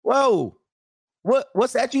 Whoa.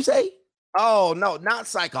 What's that you say? Oh, no, not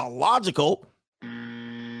psychological.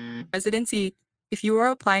 Residency. If you are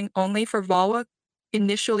applying only for VAWA,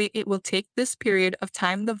 initially it will take this period of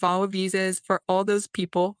time. The VAWA visa is for all those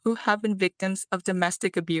people who have been victims of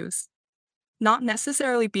domestic abuse. Not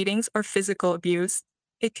necessarily beatings or physical abuse.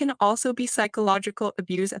 It can also be psychological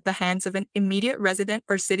abuse at the hands of an immediate resident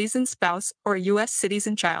or citizen spouse or U.S.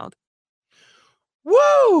 citizen child.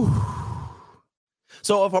 Woo!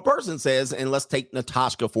 So if a person says, and let's take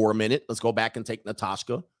Natasha for a minute. Let's go back and take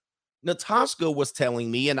Natasha. Natasha was telling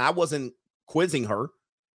me, and I wasn't quizzing her.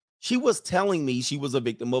 She was telling me she was a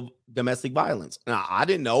victim of domestic violence. Now, I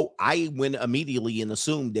didn't know. I went immediately and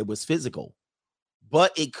assumed it was physical.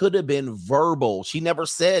 But it could have been verbal. She never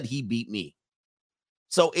said he beat me.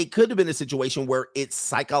 So it could have been a situation where it's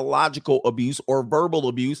psychological abuse or verbal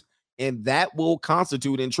abuse, and that will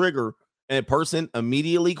constitute and trigger a person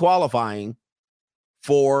immediately qualifying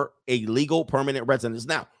for a legal permanent residence.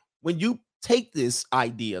 Now, when you take this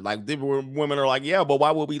idea, like women are like, yeah, but why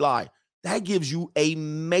would we lie? That gives you a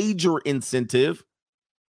major incentive.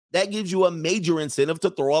 That gives you a major incentive to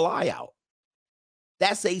throw a lie out.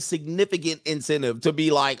 That's a significant incentive to be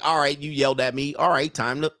like, all right, you yelled at me. All right,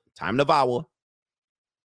 time to VAWA.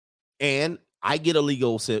 And I get a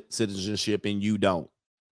legal citizenship and you don't.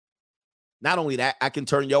 Not only that, I can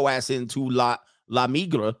turn your ass into La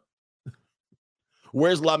Migra.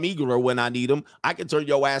 Where's La Migra when I need them? I can turn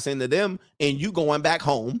your ass into them and you going back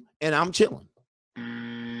home and I'm chilling.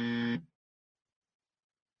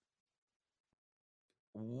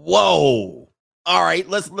 Whoa. All right,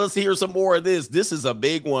 let's hear some more of this. This is a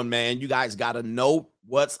big one, man. You guys got to know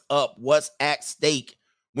what's up, what's at stake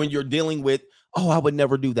when you're dealing with, oh, I would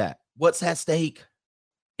never do that. What's at stake?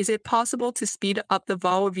 Is it possible to speed up the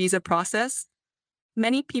VAWA visa process?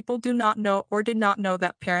 Many people do not know or did not know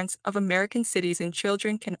that parents of American citizen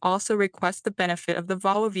children can also request the benefit of the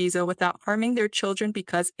VAWA visa without harming their children,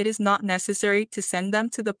 because it is not necessary to send them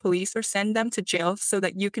to the police or send them to jail so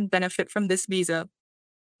that you can benefit from this visa.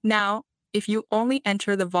 Now, if you only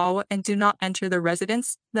enter the VAWA and do not enter the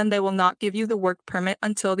residence, then they will not give you the work permit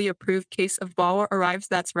until the approved case of VAWA arrives.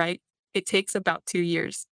 That's right, it takes about 2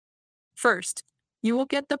 years. First, you will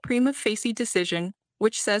get the prima facie decision,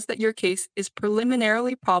 which says that your case is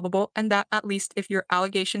preliminarily probable and that at least if your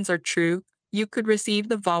allegations are true, you could receive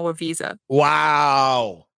the VAWA visa.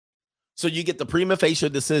 Wow. So you get the prima facie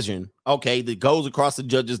decision, okay, that goes across the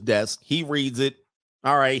judge's desk. He reads it.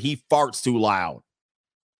 All right, he farts too loud.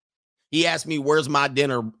 He asked me, where's my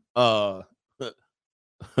dinner,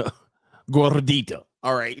 gordita?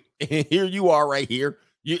 All right, here you are right here.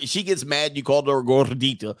 She gets mad. You called her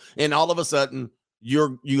gordita. And all of a sudden,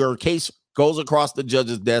 your case goes across the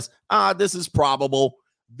judge's desk. This is probable.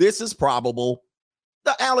 This is probable.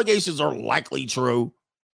 The allegations are likely true.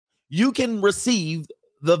 You can receive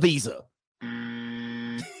the visa.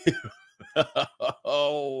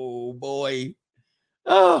 Oh, boy.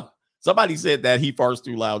 Oh. Somebody said that he farts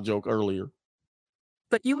too loud joke earlier.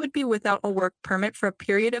 But you would be without a work permit for a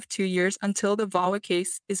period of 2 years until the VAWA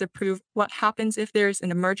case is approved. What happens if there is an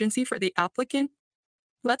emergency for the applicant?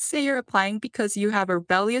 Let's say you're applying because you have a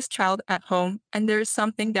rebellious child at home and there is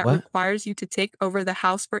something that requires you to take over the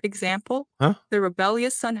house. For example, the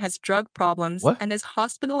rebellious son has drug problems and is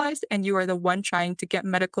hospitalized, and you are the one trying to get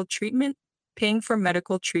medical treatment, paying for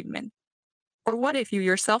medical treatment. Or what if you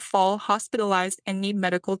yourself fall hospitalized and need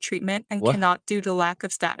medical treatment and cannot due to lack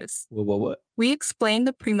of status? What? We explain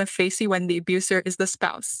the prima facie when the abuser is the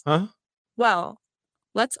spouse. Well,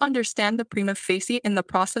 let's understand the prima facie in the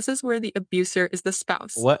processes where the abuser is the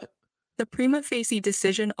spouse. The prima facie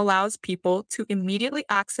decision allows people to immediately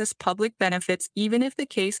access public benefits even if the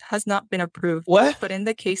case has not been approved. What? But in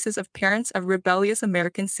the cases of parents of rebellious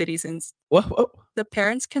American citizens, What? the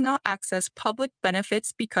parents cannot access public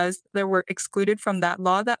benefits because they were excluded from that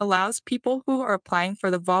law that allows people who are applying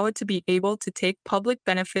for the VAWA to be able to take public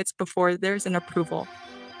benefits before there's an approval.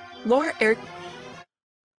 Laura Eric.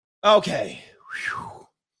 Okay. Whew.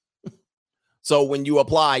 So when you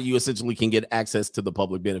apply, you essentially can get access to the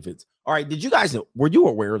public benefits. All right. Did you guys know? Were you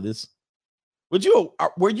aware of this? Were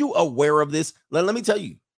you aware of this? Let me tell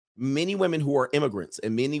you, many women who are immigrants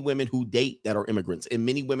and many women who date that are immigrants and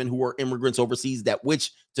many women who are immigrants overseas that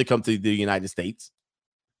wish to come to the United States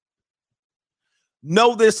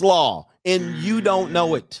know this law, and you don't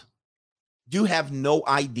know it. You have no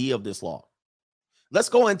idea of this law. Let's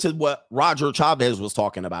go into what Roger Chavez was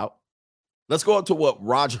talking about. Let's go into what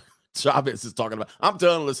Roger Chavez is talking about. I'm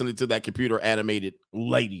done listening to that computer animated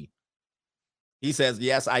lady. He says,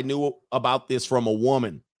 yes, I knew about this from a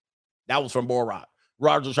woman. That was from Borat.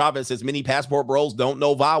 Roger Chavez says, many passport bros don't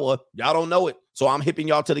know VAWA. Y'all don't know it. So I'm hipping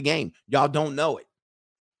y'all to the game. Y'all don't know it.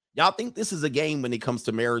 Y'all think this is a game when it comes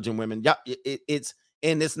to marriage and women. It's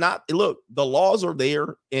not. Look, the laws are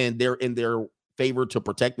there and they're in their favor to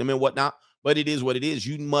protect them and whatnot. But it is what it is.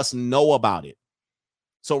 You must know about it.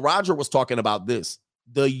 So Roger was talking about this,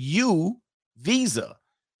 the U visa.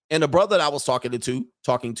 And the brother that I was talking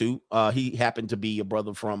to, he happened to be a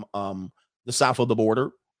brother from the south of the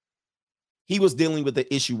border. He was dealing with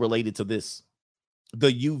the issue related to this,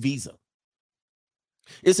 the U visa.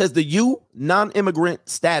 It says the U non-immigrant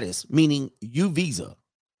status, meaning U visa,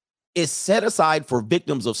 is set aside for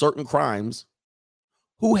victims of certain crimes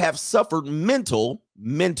who have suffered mental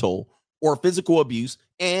or physical abuse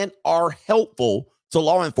and are helpful to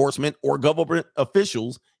law enforcement or government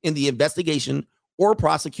officials in the investigation or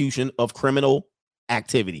prosecution of criminal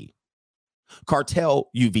activity. Cartel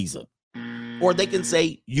U visa. Or they can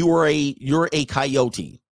say you're a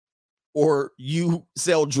coyote, or you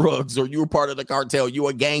sell drugs, or you're part of the cartel,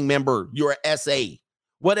 you're a gang member, you're an SA,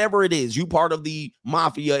 whatever it is, you part of the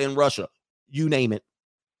mafia in Russia, you name it.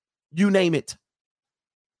 You name it.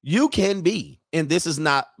 You can be, and this is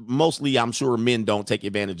not, mostly I'm sure men don't take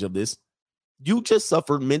advantage of this. You just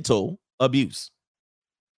suffered mental abuse.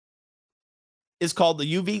 It's called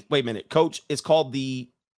the UV. Wait a minute, coach. It's called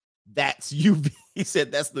the That's You. He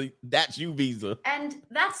said that's You visa. And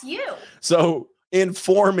that's you. So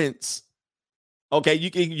informants. Okay,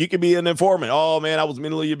 you can be an informant. Oh man, I was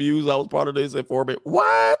mentally abused. I was part of this informant.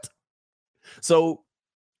 What? So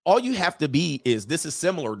all you have to be is, this is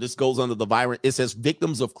similar. This goes under the virus. It says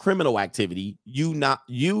victims of criminal activity, you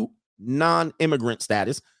non-immigrant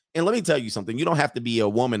status. And let me tell you something. You don't have to be a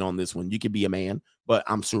woman on this one. You could be a man, but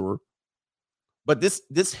I'm sure. But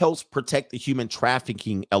this helps protect the human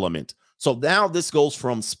trafficking element. So now this goes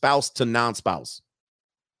from spouse to non-spouse.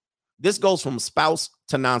 This goes from spouse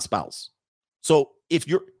to non-spouse. So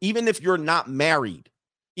even if you're not married,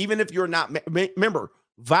 remember,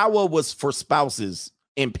 VAWA was for spouses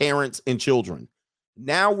and parents and children.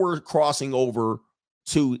 Now we're crossing over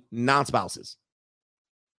to non-spouses.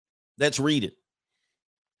 Let's read it.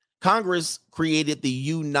 Congress created the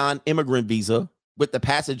U non-immigrant visa with the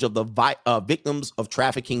passage of the Victims of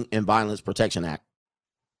Trafficking and Violence Protection Act.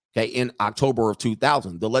 Okay, in October of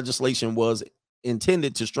 2000, the legislation was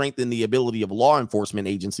intended to strengthen the ability of law enforcement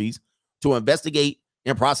agencies to investigate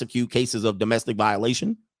and prosecute cases of domestic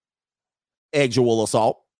violation, sexual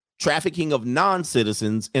assault, trafficking of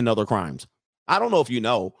non-citizens, and other crimes. I don't know if you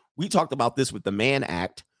know, we talked about this with the Mann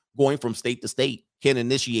Act. Going from state to state can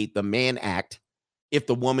initiate the Mann Act if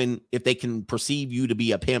they can perceive you to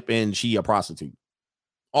be a pimp and she a prostitute.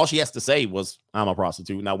 All she has to say was, I'm a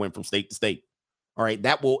prostitute, and I went from state to state. All right,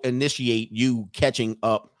 that will initiate you catching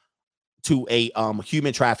up to a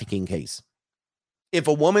human trafficking case. If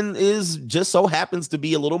a woman is just so happens to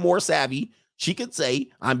be a little more savvy, she could say,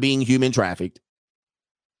 I'm being human trafficked.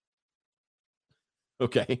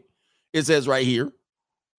 Okay. It says right here,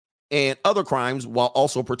 and other crimes, while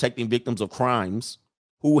also protecting victims of crimes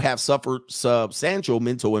who have suffered substantial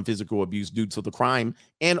mental and physical abuse due to the crime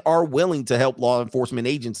and are willing to help law enforcement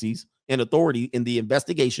agencies and authority in the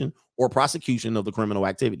investigation or prosecution of the criminal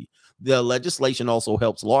activity. The legislation also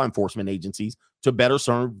helps law enforcement agencies to better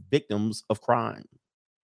serve victims of crime.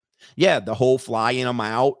 Yeah, the whole flying them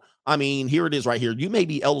out. I mean, here it is right here. You may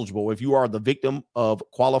be eligible if you are the victim of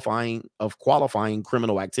qualifying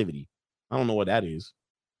criminal activity. I don't know what that is.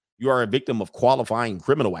 You are a victim of qualifying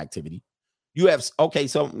criminal activity. You have, okay,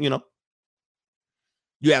 so,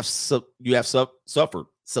 you have suffered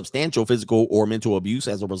substantial physical or mental abuse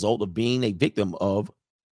as a result of being a victim of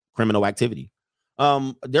criminal activity.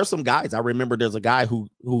 There's some guys. I remember there's a guy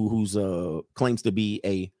who's claims to be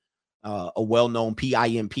a well-known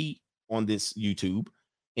PIMP on this YouTube,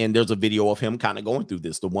 and there's a video of him kind of going through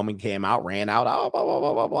this. The woman came out, ran out, blah, blah,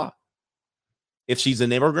 blah, blah, blah. If she's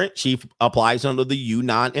an immigrant, she applies under the U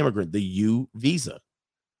non-immigrant, the U visa.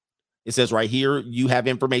 It says right here, you have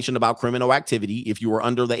information about criminal activity if you are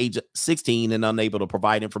under the age of 16 and unable to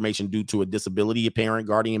provide information due to a disability, a parent,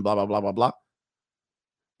 guardian, blah, blah, blah, blah, blah.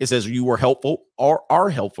 It says you were helpful or are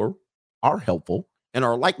helpful, and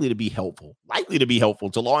are likely to be helpful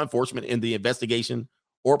to law enforcement in the investigation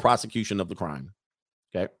or prosecution of the crime.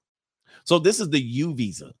 Okay. So this is the U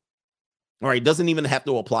visa. All right. It doesn't even have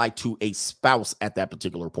to apply to a spouse at that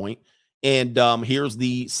particular point. And here's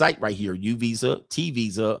the site right here: U visa, T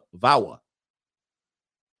visa, VAWA.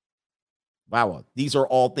 VAWA. These are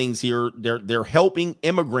all things here. They're helping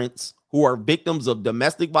immigrants who are victims of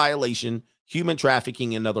domestic violation, human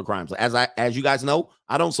trafficking, and other crimes. As you guys know,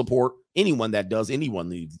 I don't support anyone that does any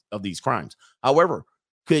one of these crimes. However,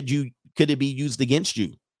 could it be used against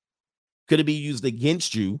you? Could it be used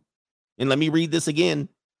against you? And let me read this again.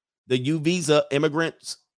 The U visa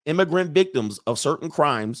immigrant victims of certain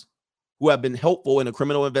crimes who have been helpful in a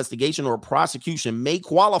criminal investigation or prosecution may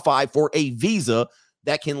qualify for a visa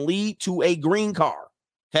that can lead to a green card.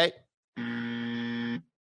 Okay.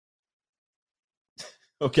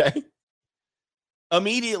 Okay.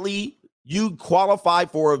 Immediately, you qualify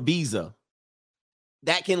for a visa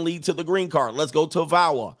that can lead to the green card. Let's go to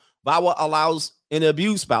VAWA. VAWA allows an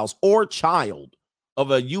abused spouse or child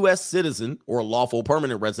of a U.S. citizen or lawful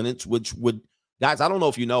permanent resident, which would, guys, I don't know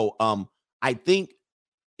if you know, I think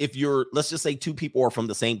if let's just say two people are from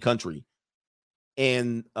the same country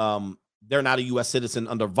and they're not a U.S. citizen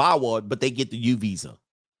under VAWA, but they get the U visa.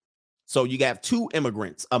 So you have two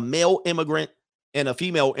immigrants, a male immigrant and a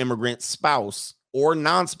female immigrant spouse or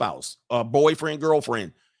non-spouse, a boyfriend,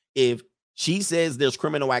 girlfriend. If she says there's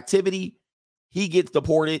criminal activity, he gets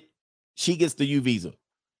deported, she gets the U visa.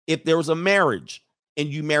 If there's a marriage and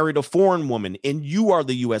you married a foreign woman and you are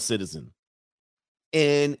the U.S. citizen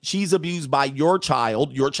and she's abused by your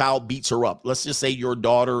child beats her up. Let's just say your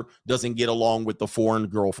daughter doesn't get along with the foreign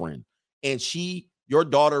girlfriend and your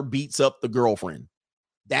daughter beats up the girlfriend.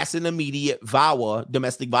 That's an immediate VAWA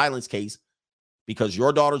domestic violence case because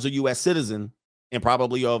your daughter's a U.S. citizen and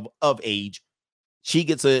probably of age. She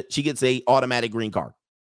gets a automatic green card.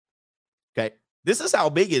 Okay. This is how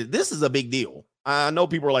big it is. This is a big deal. I know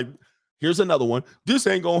people are like, here's another one. This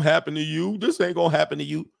ain't going to happen to you. This ain't going to happen to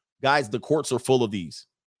you. Guys, the courts are full of these.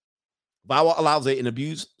 VAWA allows an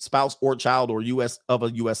abused spouse or child or a U.S.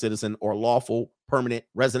 citizen or lawful permanent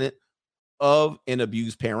resident of an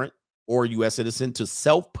abused parent or U.S. citizen to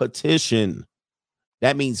self-petition.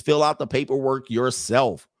 That means fill out the paperwork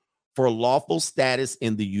yourself for lawful status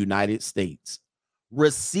in the United States.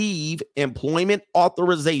 Receive employment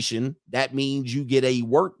authorization. That means you get a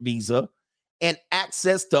work visa and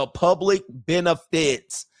access to public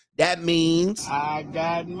benefits. That means I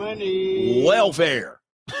got money. Welfare.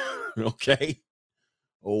 Okay.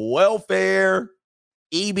 Welfare,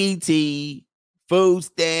 EBT, food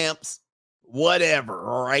stamps, whatever.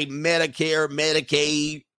 All right. Medicare,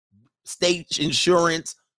 Medicaid, state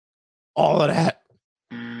insurance, all of that.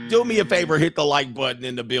 Do me a favor, hit the like button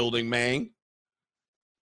in the building, man.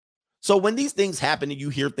 So when these things happen and you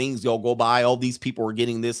hear things go by, all these people are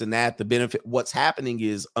getting this and that, the benefit, what's happening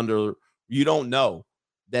is you don't know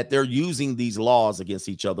that they're using these laws against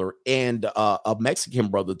each other. And a Mexican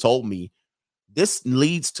brother told me this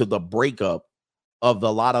leads to the breakup of a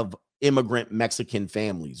lot of immigrant Mexican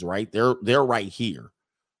families, right? They're right here.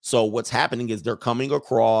 So what's happening is they're coming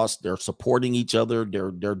across, they're supporting each other,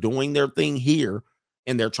 they're doing their thing here,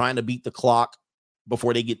 and they're trying to beat the clock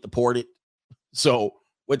before they get deported. So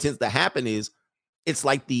what tends to happen is it's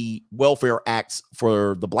like the welfare acts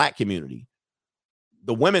for the black community.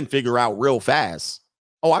 The women figure out real fast,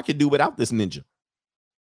 oh, I could do without this ninja.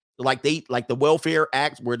 Like the welfare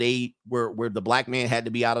act where the black man had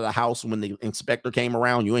to be out of the house when the inspector came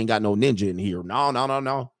around. You ain't got no ninja in here.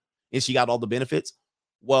 No. And she got all the benefits.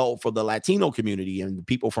 Well, for the Latino community and the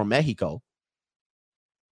people from Mexico,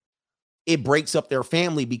 it breaks up their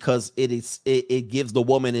family because it gives the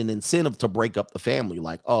woman an incentive to break up the family.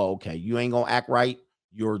 Like, oh, okay, you ain't gonna act right.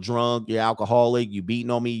 You're drunk, you're alcoholic, you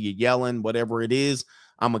beating on me, you're yelling, whatever it is.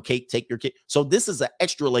 I'm gonna take your kid. So this is an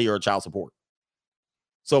extra layer of child support.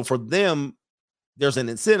 So for them, there's an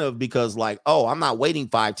incentive because like, oh, I'm not waiting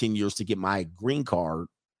 5-10 years to get my green card.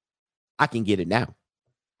 I can get it now.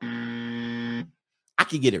 I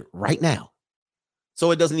can get it right now.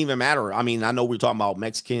 So it doesn't even matter. I mean, I know we're talking about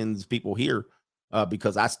Mexicans, people here,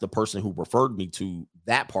 because that's the person who referred me to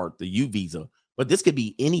that part, the U visa. But this could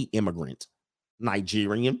be any immigrant,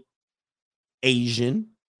 Nigerian, Asian,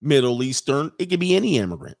 Middle Eastern. It could be any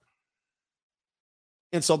immigrant.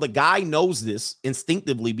 And so the guy knows this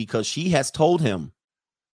instinctively because she has told him,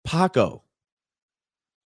 Paco,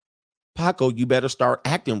 you better start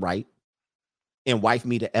acting right and wife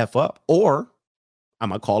me to F up, or I'm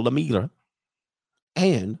going to call the meter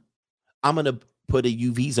and I'm going to put a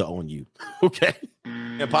U visa on you. Okay.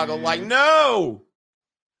 And Paco like, no.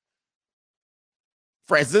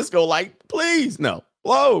 Francisco like, please, no.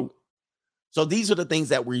 Whoa. So these are the things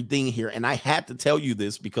that we're doing here. And I had to tell you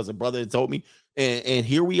this because a brother had told me. And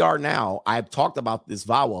here we are now. I've talked about this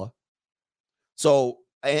VAWA. So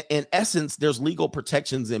in essence, there's legal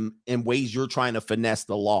protections in ways you're trying to finesse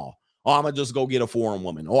the law. Oh, I'm going to just go get a foreign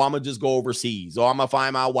woman. Oh, I'm going to just go overseas. Oh, I'm going to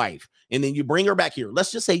find my wife. And then you bring her back here.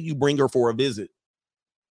 Let's just say you bring her for a visit.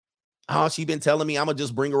 Oh, she's been telling me I'm going to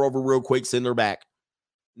just bring her over real quick, send her back.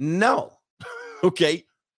 No. Okay.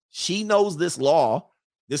 She knows this law.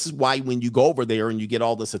 This is why when you go over there and you get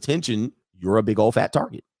all this attention, you're a big old fat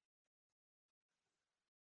target.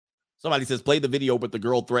 Somebody says, play the video, but the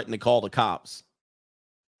girl threatened to call the cops.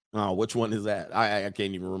 Oh, which one is that? I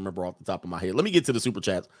can't even remember off the top of my head. Let me get to the super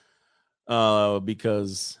chats.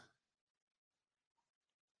 Because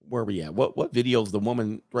where are we at? What video is the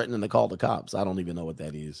woman threatening to call the cops? I don't even know what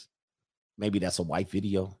that is. Maybe that's a wife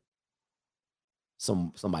video.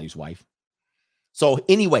 Somebody's wife. So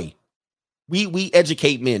anyway, we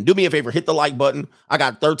educate men. Do me a favor, hit the like button. I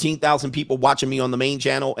got 13,000 people watching me on the main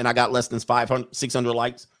channel, and I got less than 600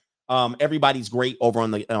 likes. Everybody's great over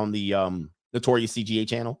on the Notorious CGA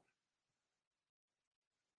channel.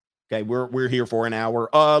 Okay, we're here for an hour.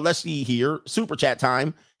 Let's see here. Super chat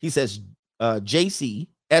time. He says JC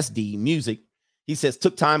SD Music. He says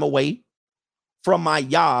took time away from my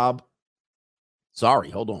job. Sorry,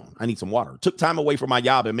 hold on. I need some water. Took time away from my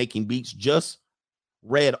job and making beats. Just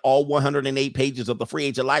read all 108 pages of the Free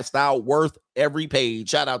Agent Lifestyle. Worth every page.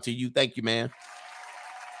 Shout out to you. Thank you, man.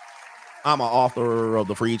 I'm an author of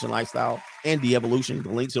the Free Agent Lifestyle and The Evolution. The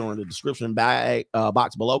links are in the description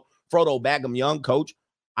box below. Frodo Bagum Young, coach.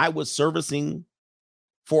 I was servicing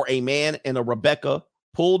for a man and a Rebecca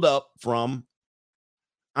pulled up from,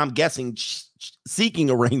 I'm guessing, seeking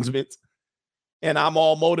arrangements. And I'm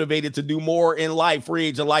all motivated to do more in life. Free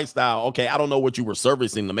Agent Lifestyle. Okay, I don't know what you were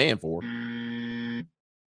servicing the man for.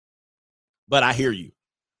 But I hear you.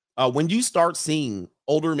 When you start seeing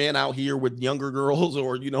older men out here with younger girls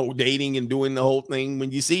or, dating and doing the whole thing, when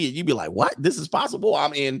you see it, you be like, what? This is possible?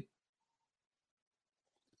 I'm in.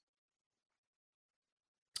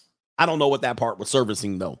 I don't know what that part was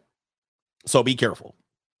servicing, though. So be careful.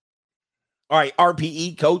 All right,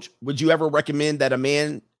 RPE, coach, would you ever recommend that a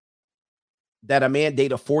man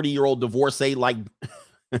date a 40-year-old divorcee like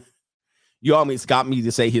you almost got me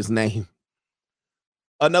to say his name?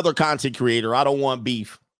 Another content creator. I don't want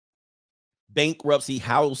beef. Bankruptcy,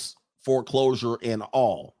 house foreclosure, and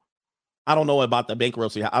all. I don't know about the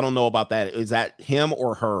bankruptcy. I don't know about that. Is that him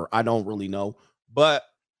or her? I don't really know. But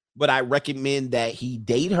I recommend that he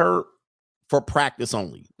date her for practice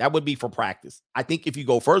only. That would be for practice. I think if you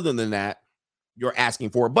go further than that, you're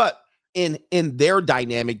asking for it. But in their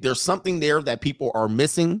dynamic, there's something there that people are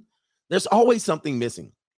missing. There's always something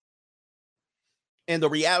missing. And the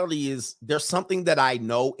reality is there's something that I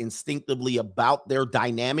know instinctively about their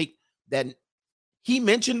dynamic that he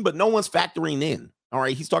mentioned, but no one's factoring in. All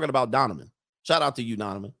right. He's talking about Donovan. Shout out to you,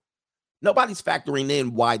 Donovan. Nobody's factoring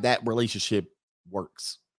in why that relationship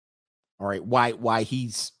works. All right. Why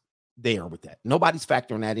he's there with that. Nobody's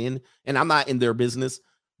factoring that in. And I'm not in their business,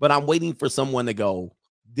 but I'm waiting for someone to go,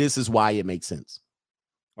 this is why it makes sense.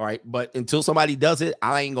 All right. But until somebody does it,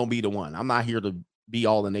 I ain't going to be the one. I'm not here to be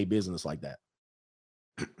all in their business like that.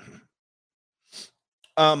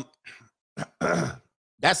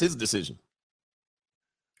 That's his decision.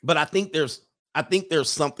 But I think there's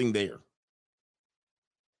something there.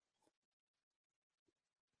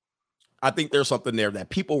 I think there's something there that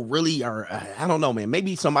people really are. I don't know, man.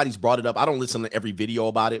 Maybe somebody's brought it up. I don't listen to every video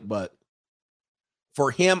about it, but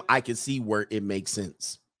for him, I can see where it makes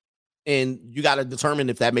sense. And you got to determine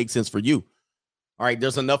if that makes sense for you. All right.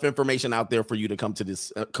 There's enough information out there for you to come to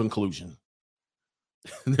this conclusion.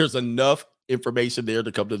 There's enough information there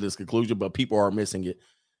to come to this conclusion, but people are missing it.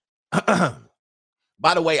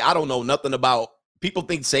 By the way, I don't know nothing about, people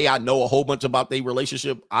say I know a whole bunch about their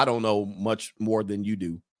relationship. I don't know much more than you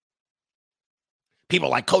do. People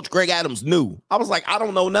like Coach Greg Adams knew. I was like, I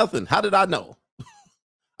don't know nothing. How did I know?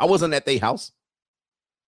 I wasn't at their house.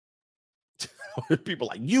 People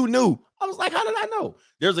like, you knew. I was like, how did I know?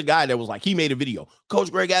 There's a guy that was like, he made a video.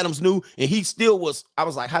 Coach Greg Adams knew, and he still was. I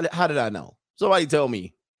was like, how did I know? Somebody tell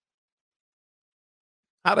me.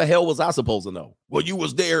 How the hell was I supposed to know? Well, you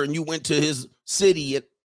was there and you went to his city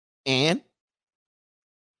and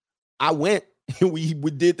I went and we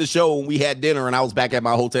did the show and we had dinner and I was back at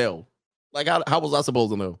my hotel. Like, how was I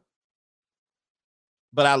supposed to know?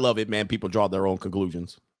 But I love it, man. People draw their own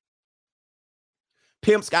conclusions.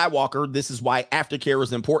 Pimp Skywalker, this is why aftercare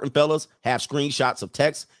is important, fellas. Have screenshots of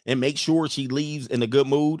text and make sure she leaves in a good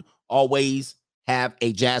mood. Always have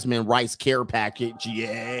a Jasmine Rice care package.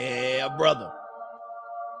 Yeah, brother.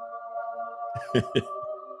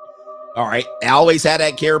 All right. I always had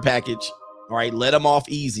that care package. All right. Let them off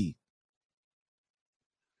easy.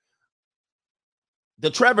 The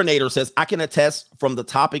Trevornator says, I can attest from the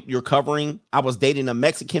topic you're covering. I was dating a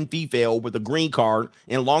Mexican female with a green card.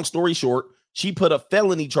 And long story short, she put a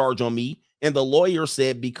felony charge on me. And the lawyer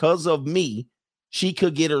said because of me, she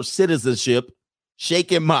could get her citizenship.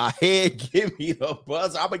 Shaking my head. Give me the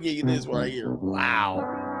buzz. I'm going to give you this right here.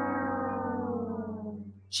 Wow.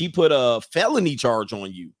 She put a felony charge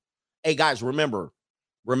on you. Hey, guys, remember,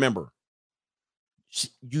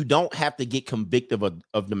 you don't have to get convicted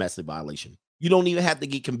of domestic violation. You don't even have to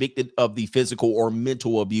get convicted of the physical or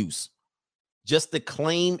mental abuse. Just the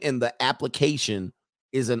claim in the application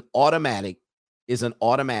is an automatic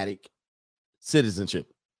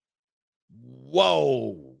citizenship.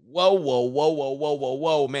 Whoa,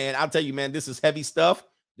 man. I'll tell you, man, this is heavy stuff.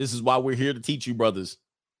 This is why we're here to teach you, brothers.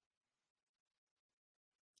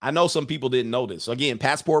 I know some people didn't know this. Again,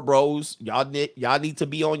 Passport Bros, y'all need to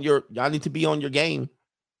be on your game.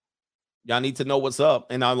 Y'all need to know what's up.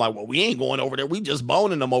 And I'm like, well, we ain't going over there. We just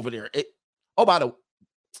boning them over there. By the way,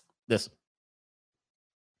 listen,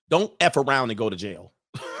 don't F around and go to jail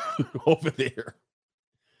over there.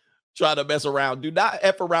 Try to mess around. Do not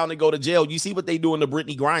F around and go to jail. You see what they doing to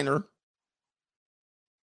Brittany Griner.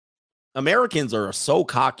 Americans are so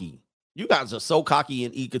cocky. You guys are so cocky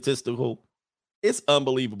and egotistical. It's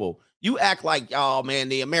unbelievable. You act like, oh, man,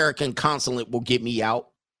 the American consulate will get me out.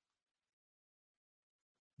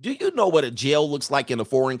 Do you know what a jail looks like in a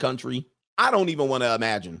foreign country? I don't even want to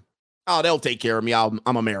imagine. Oh, they'll take care of me. I'm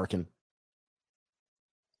American.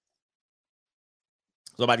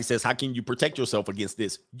 Somebody says, how can you protect yourself against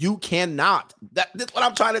this? You cannot. That's what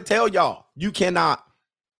I'm trying to tell y'all. You cannot.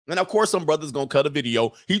 And of course, some brother's going to cut a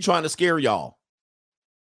video. He trying to scare y'all.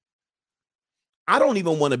 I don't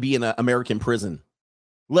even want to be in an American prison,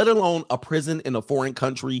 let alone a prison in a foreign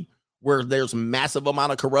country where there's massive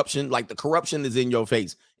amount of corruption. Like the corruption is in your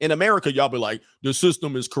face. In America, y'all be like, the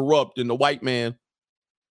system is corrupt and the white man.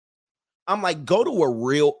 I'm like, go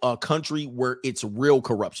to a country where it's real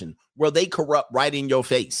corruption, where they corrupt right in your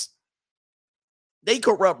face. They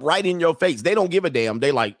corrupt right in your face. They don't give a damn.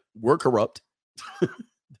 They like, we're corrupt.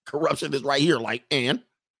 Corruption is right here. Like, and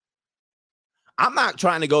I'm not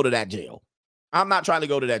trying to go to that jail.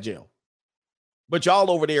 But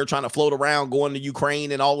y'all over there trying to float around, going to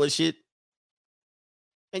Ukraine and all this shit.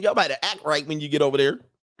 And y'all better act right when you get over there.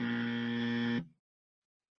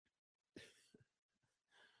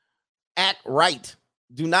 Act right.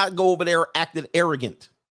 Do not go over there acting arrogant.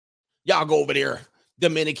 Y'all go over there,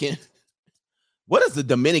 Dominican. What does the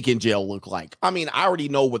Dominican jail look like? I mean, I already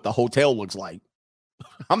know what the hotel looks like.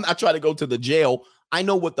 I'm not trying to go to the jail. I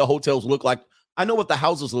know what the hotels look like. I know what the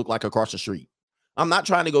houses look like across the street. I'm not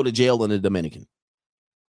trying to go to jail in the Dominican.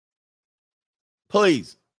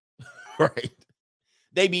 Please. Right.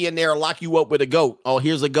 They be in there, lock you up with a goat. Oh,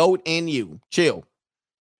 here's a goat and you. Chill.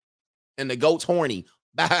 And the goat's horny.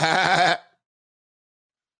 I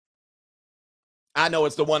know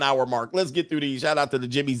it's the 1 hour mark. Let's get through these. Shout out to the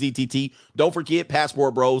Jimmy ZTT. Don't forget,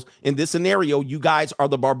 Passport Bros. In this scenario, you guys are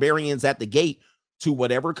the barbarians at the gate to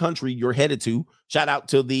whatever country you're headed to. Shout out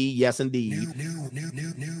to the, yes, indeed,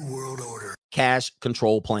 new world order cash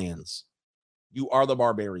control plans. You are the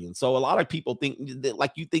barbarian. So a lot of people think that,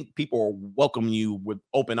 like, you think people welcome you with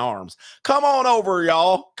open arms. Come on over,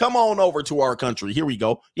 y'all. Come on over to our country. Here we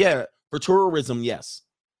go. Yeah, for tourism, yes.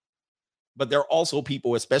 But there are also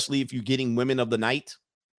people, especially if you're getting women of the night,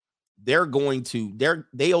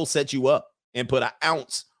 they'll set you up and put an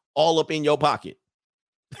ounce all up in your pocket.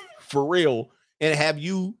 For real. And have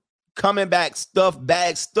you coming back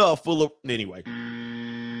bag stuff full of, anyway.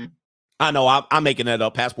 I know I'm making that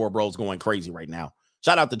up. Passport Bros going crazy right now.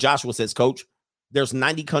 Shout out to Joshua, says, Coach, there's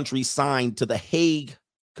 90 countries signed to the Hague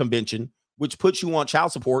Convention, which puts you on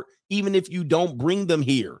child support, even if you don't bring them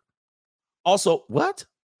here. Also, what?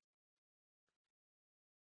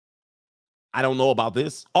 I don't know about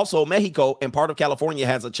this. Also, Mexico and part of California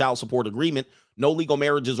has a child support agreement. No legal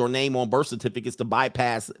marriages or name on birth certificates to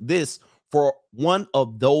bypass this for one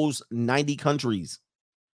of those 90 countries.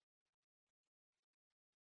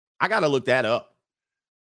 I got to look that up.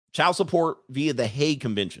 child support via the Hague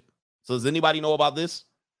Convention. So does anybody know about this?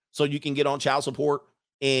 So you can get on child support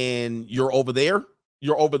and you're over there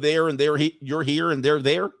and you're here and they're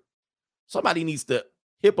there. Somebody needs to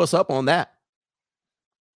hit us up on that.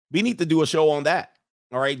 We need to do a show on that.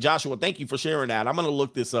 All right, Joshua, thank you for sharing that. I'm going to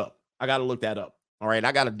look this up. I got to look that up. All right,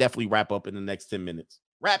 I got to definitely wrap up in the next 10 minutes.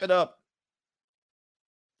 Wrap it up.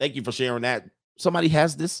 Thank you for sharing that. Somebody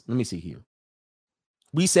has this? Let me see here.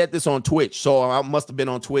 We said this on Twitch, so I must have been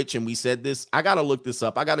on Twitch and we said this. I got to look this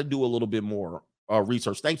up. I got to do a little bit more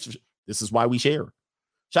research. Thanks. This is why we share.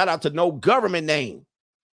 Shout out to No Government Name,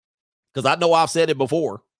 because I know I've said it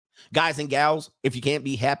before. Guys and gals, if you can't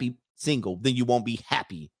be happy single, then you won't be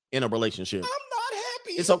happy in a relationship. I'm not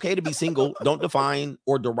happy. It's okay to be single. Don't define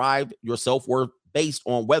or derive your self-worth based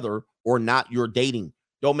on whether or not you're dating.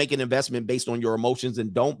 Don't make an investment based on your emotions,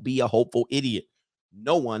 and don't be a hopeful idiot.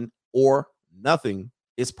 No one or nothing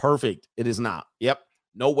is perfect. It is not. Yep.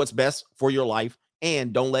 Know what's best for your life,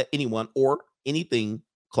 and don't let anyone or anything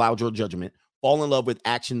cloud your judgment. Fall in love with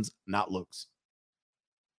actions, not looks.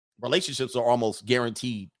 Relationships are almost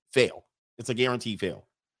guaranteed fail. It's a guaranteed fail.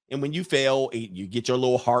 And when you fail, you get your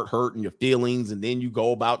little heart hurt and your feelings, and then you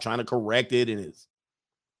go about trying to correct it. And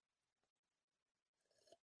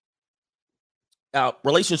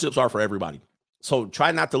relationships are for everybody. So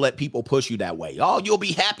try not to let people push you that way. Oh, you'll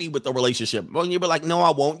be happy with the relationship. Well, you'll be like, no,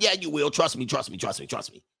 I won't. Yeah, you will. Trust me, trust me, trust me,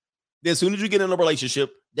 trust me. Then as soon as you get in a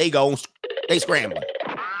relationship, they scrambling.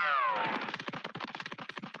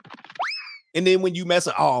 And then when you mess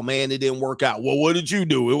up, oh man, it didn't work out. Well, what did you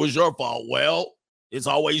do? It was your fault. Well, it's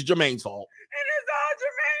always Jermaine's fault. It is all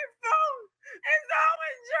Jermaine's fault. It's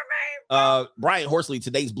always Jermaine's fault. Brian Horsley,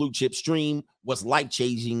 today's Blue Chip stream was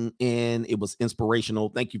life-changing and it was inspirational.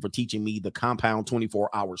 Thank you for teaching me the compound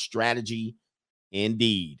 24-hour strategy.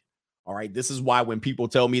 Indeed. All right. This is why when people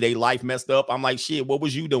tell me they life messed up, I'm like, shit, what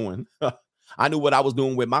was you doing? I knew what I was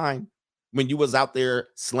doing with mine. When you was out there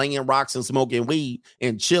slinging rocks and smoking weed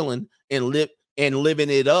and chilling and living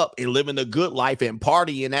it up and living a good life and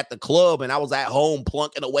partying at the club, and I was at home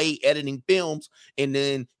plunking away editing films and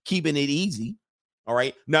then keeping it easy. All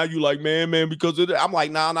right. Now you like, man, because of that. I'm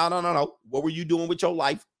like, no. What were you doing with your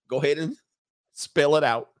life? Go ahead and spell it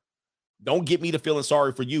out. Don't get me to feeling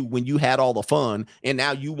sorry for you when you had all the fun and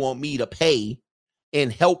now you want me to pay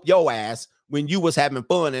and help your ass when you was having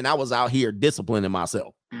fun and I was out here disciplining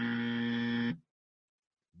myself.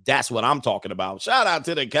 That's what I'm talking about. Shout out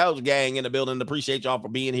to the Couch Gang in the building. Appreciate y'all for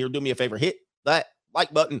being here. Do me a favor. Hit that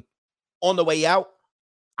like button. On the way out,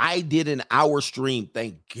 I did an hour stream.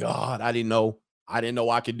 Thank God. I didn't know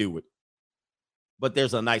I could do it. But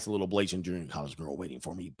there's a nice little Blazing Junior College girl waiting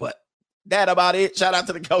for me. But that about it. Shout out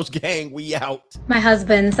to the Couch Gang. We out. My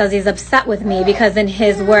husband says he's upset with me because, in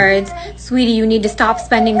his words, sweetie, you need to stop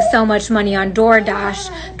spending so much money on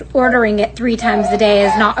DoorDash. Ordering it 3 times a day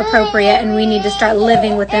is not appropriate, and we need to start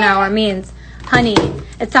living within our means. Honey,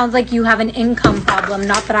 it sounds like you have an income problem,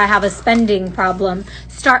 not that I have a spending problem.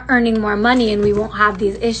 Start earning more money and we won't have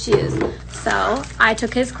these issues. So I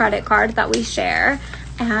took his credit card that we share,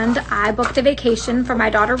 and I booked a vacation for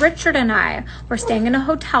my daughter Richard and I. We're staying in a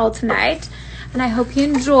hotel tonight, and I hope he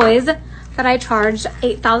enjoys that I charged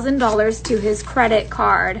 $8,000 to his credit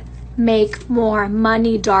card. Make more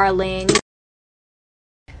money, darling.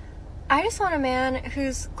 I just want a man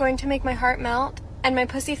who's going to make my heart melt and my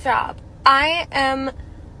pussy throb. I am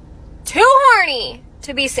too horny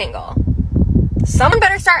to be single. Someone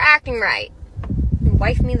better start acting right and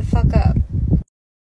wife me the fuck up.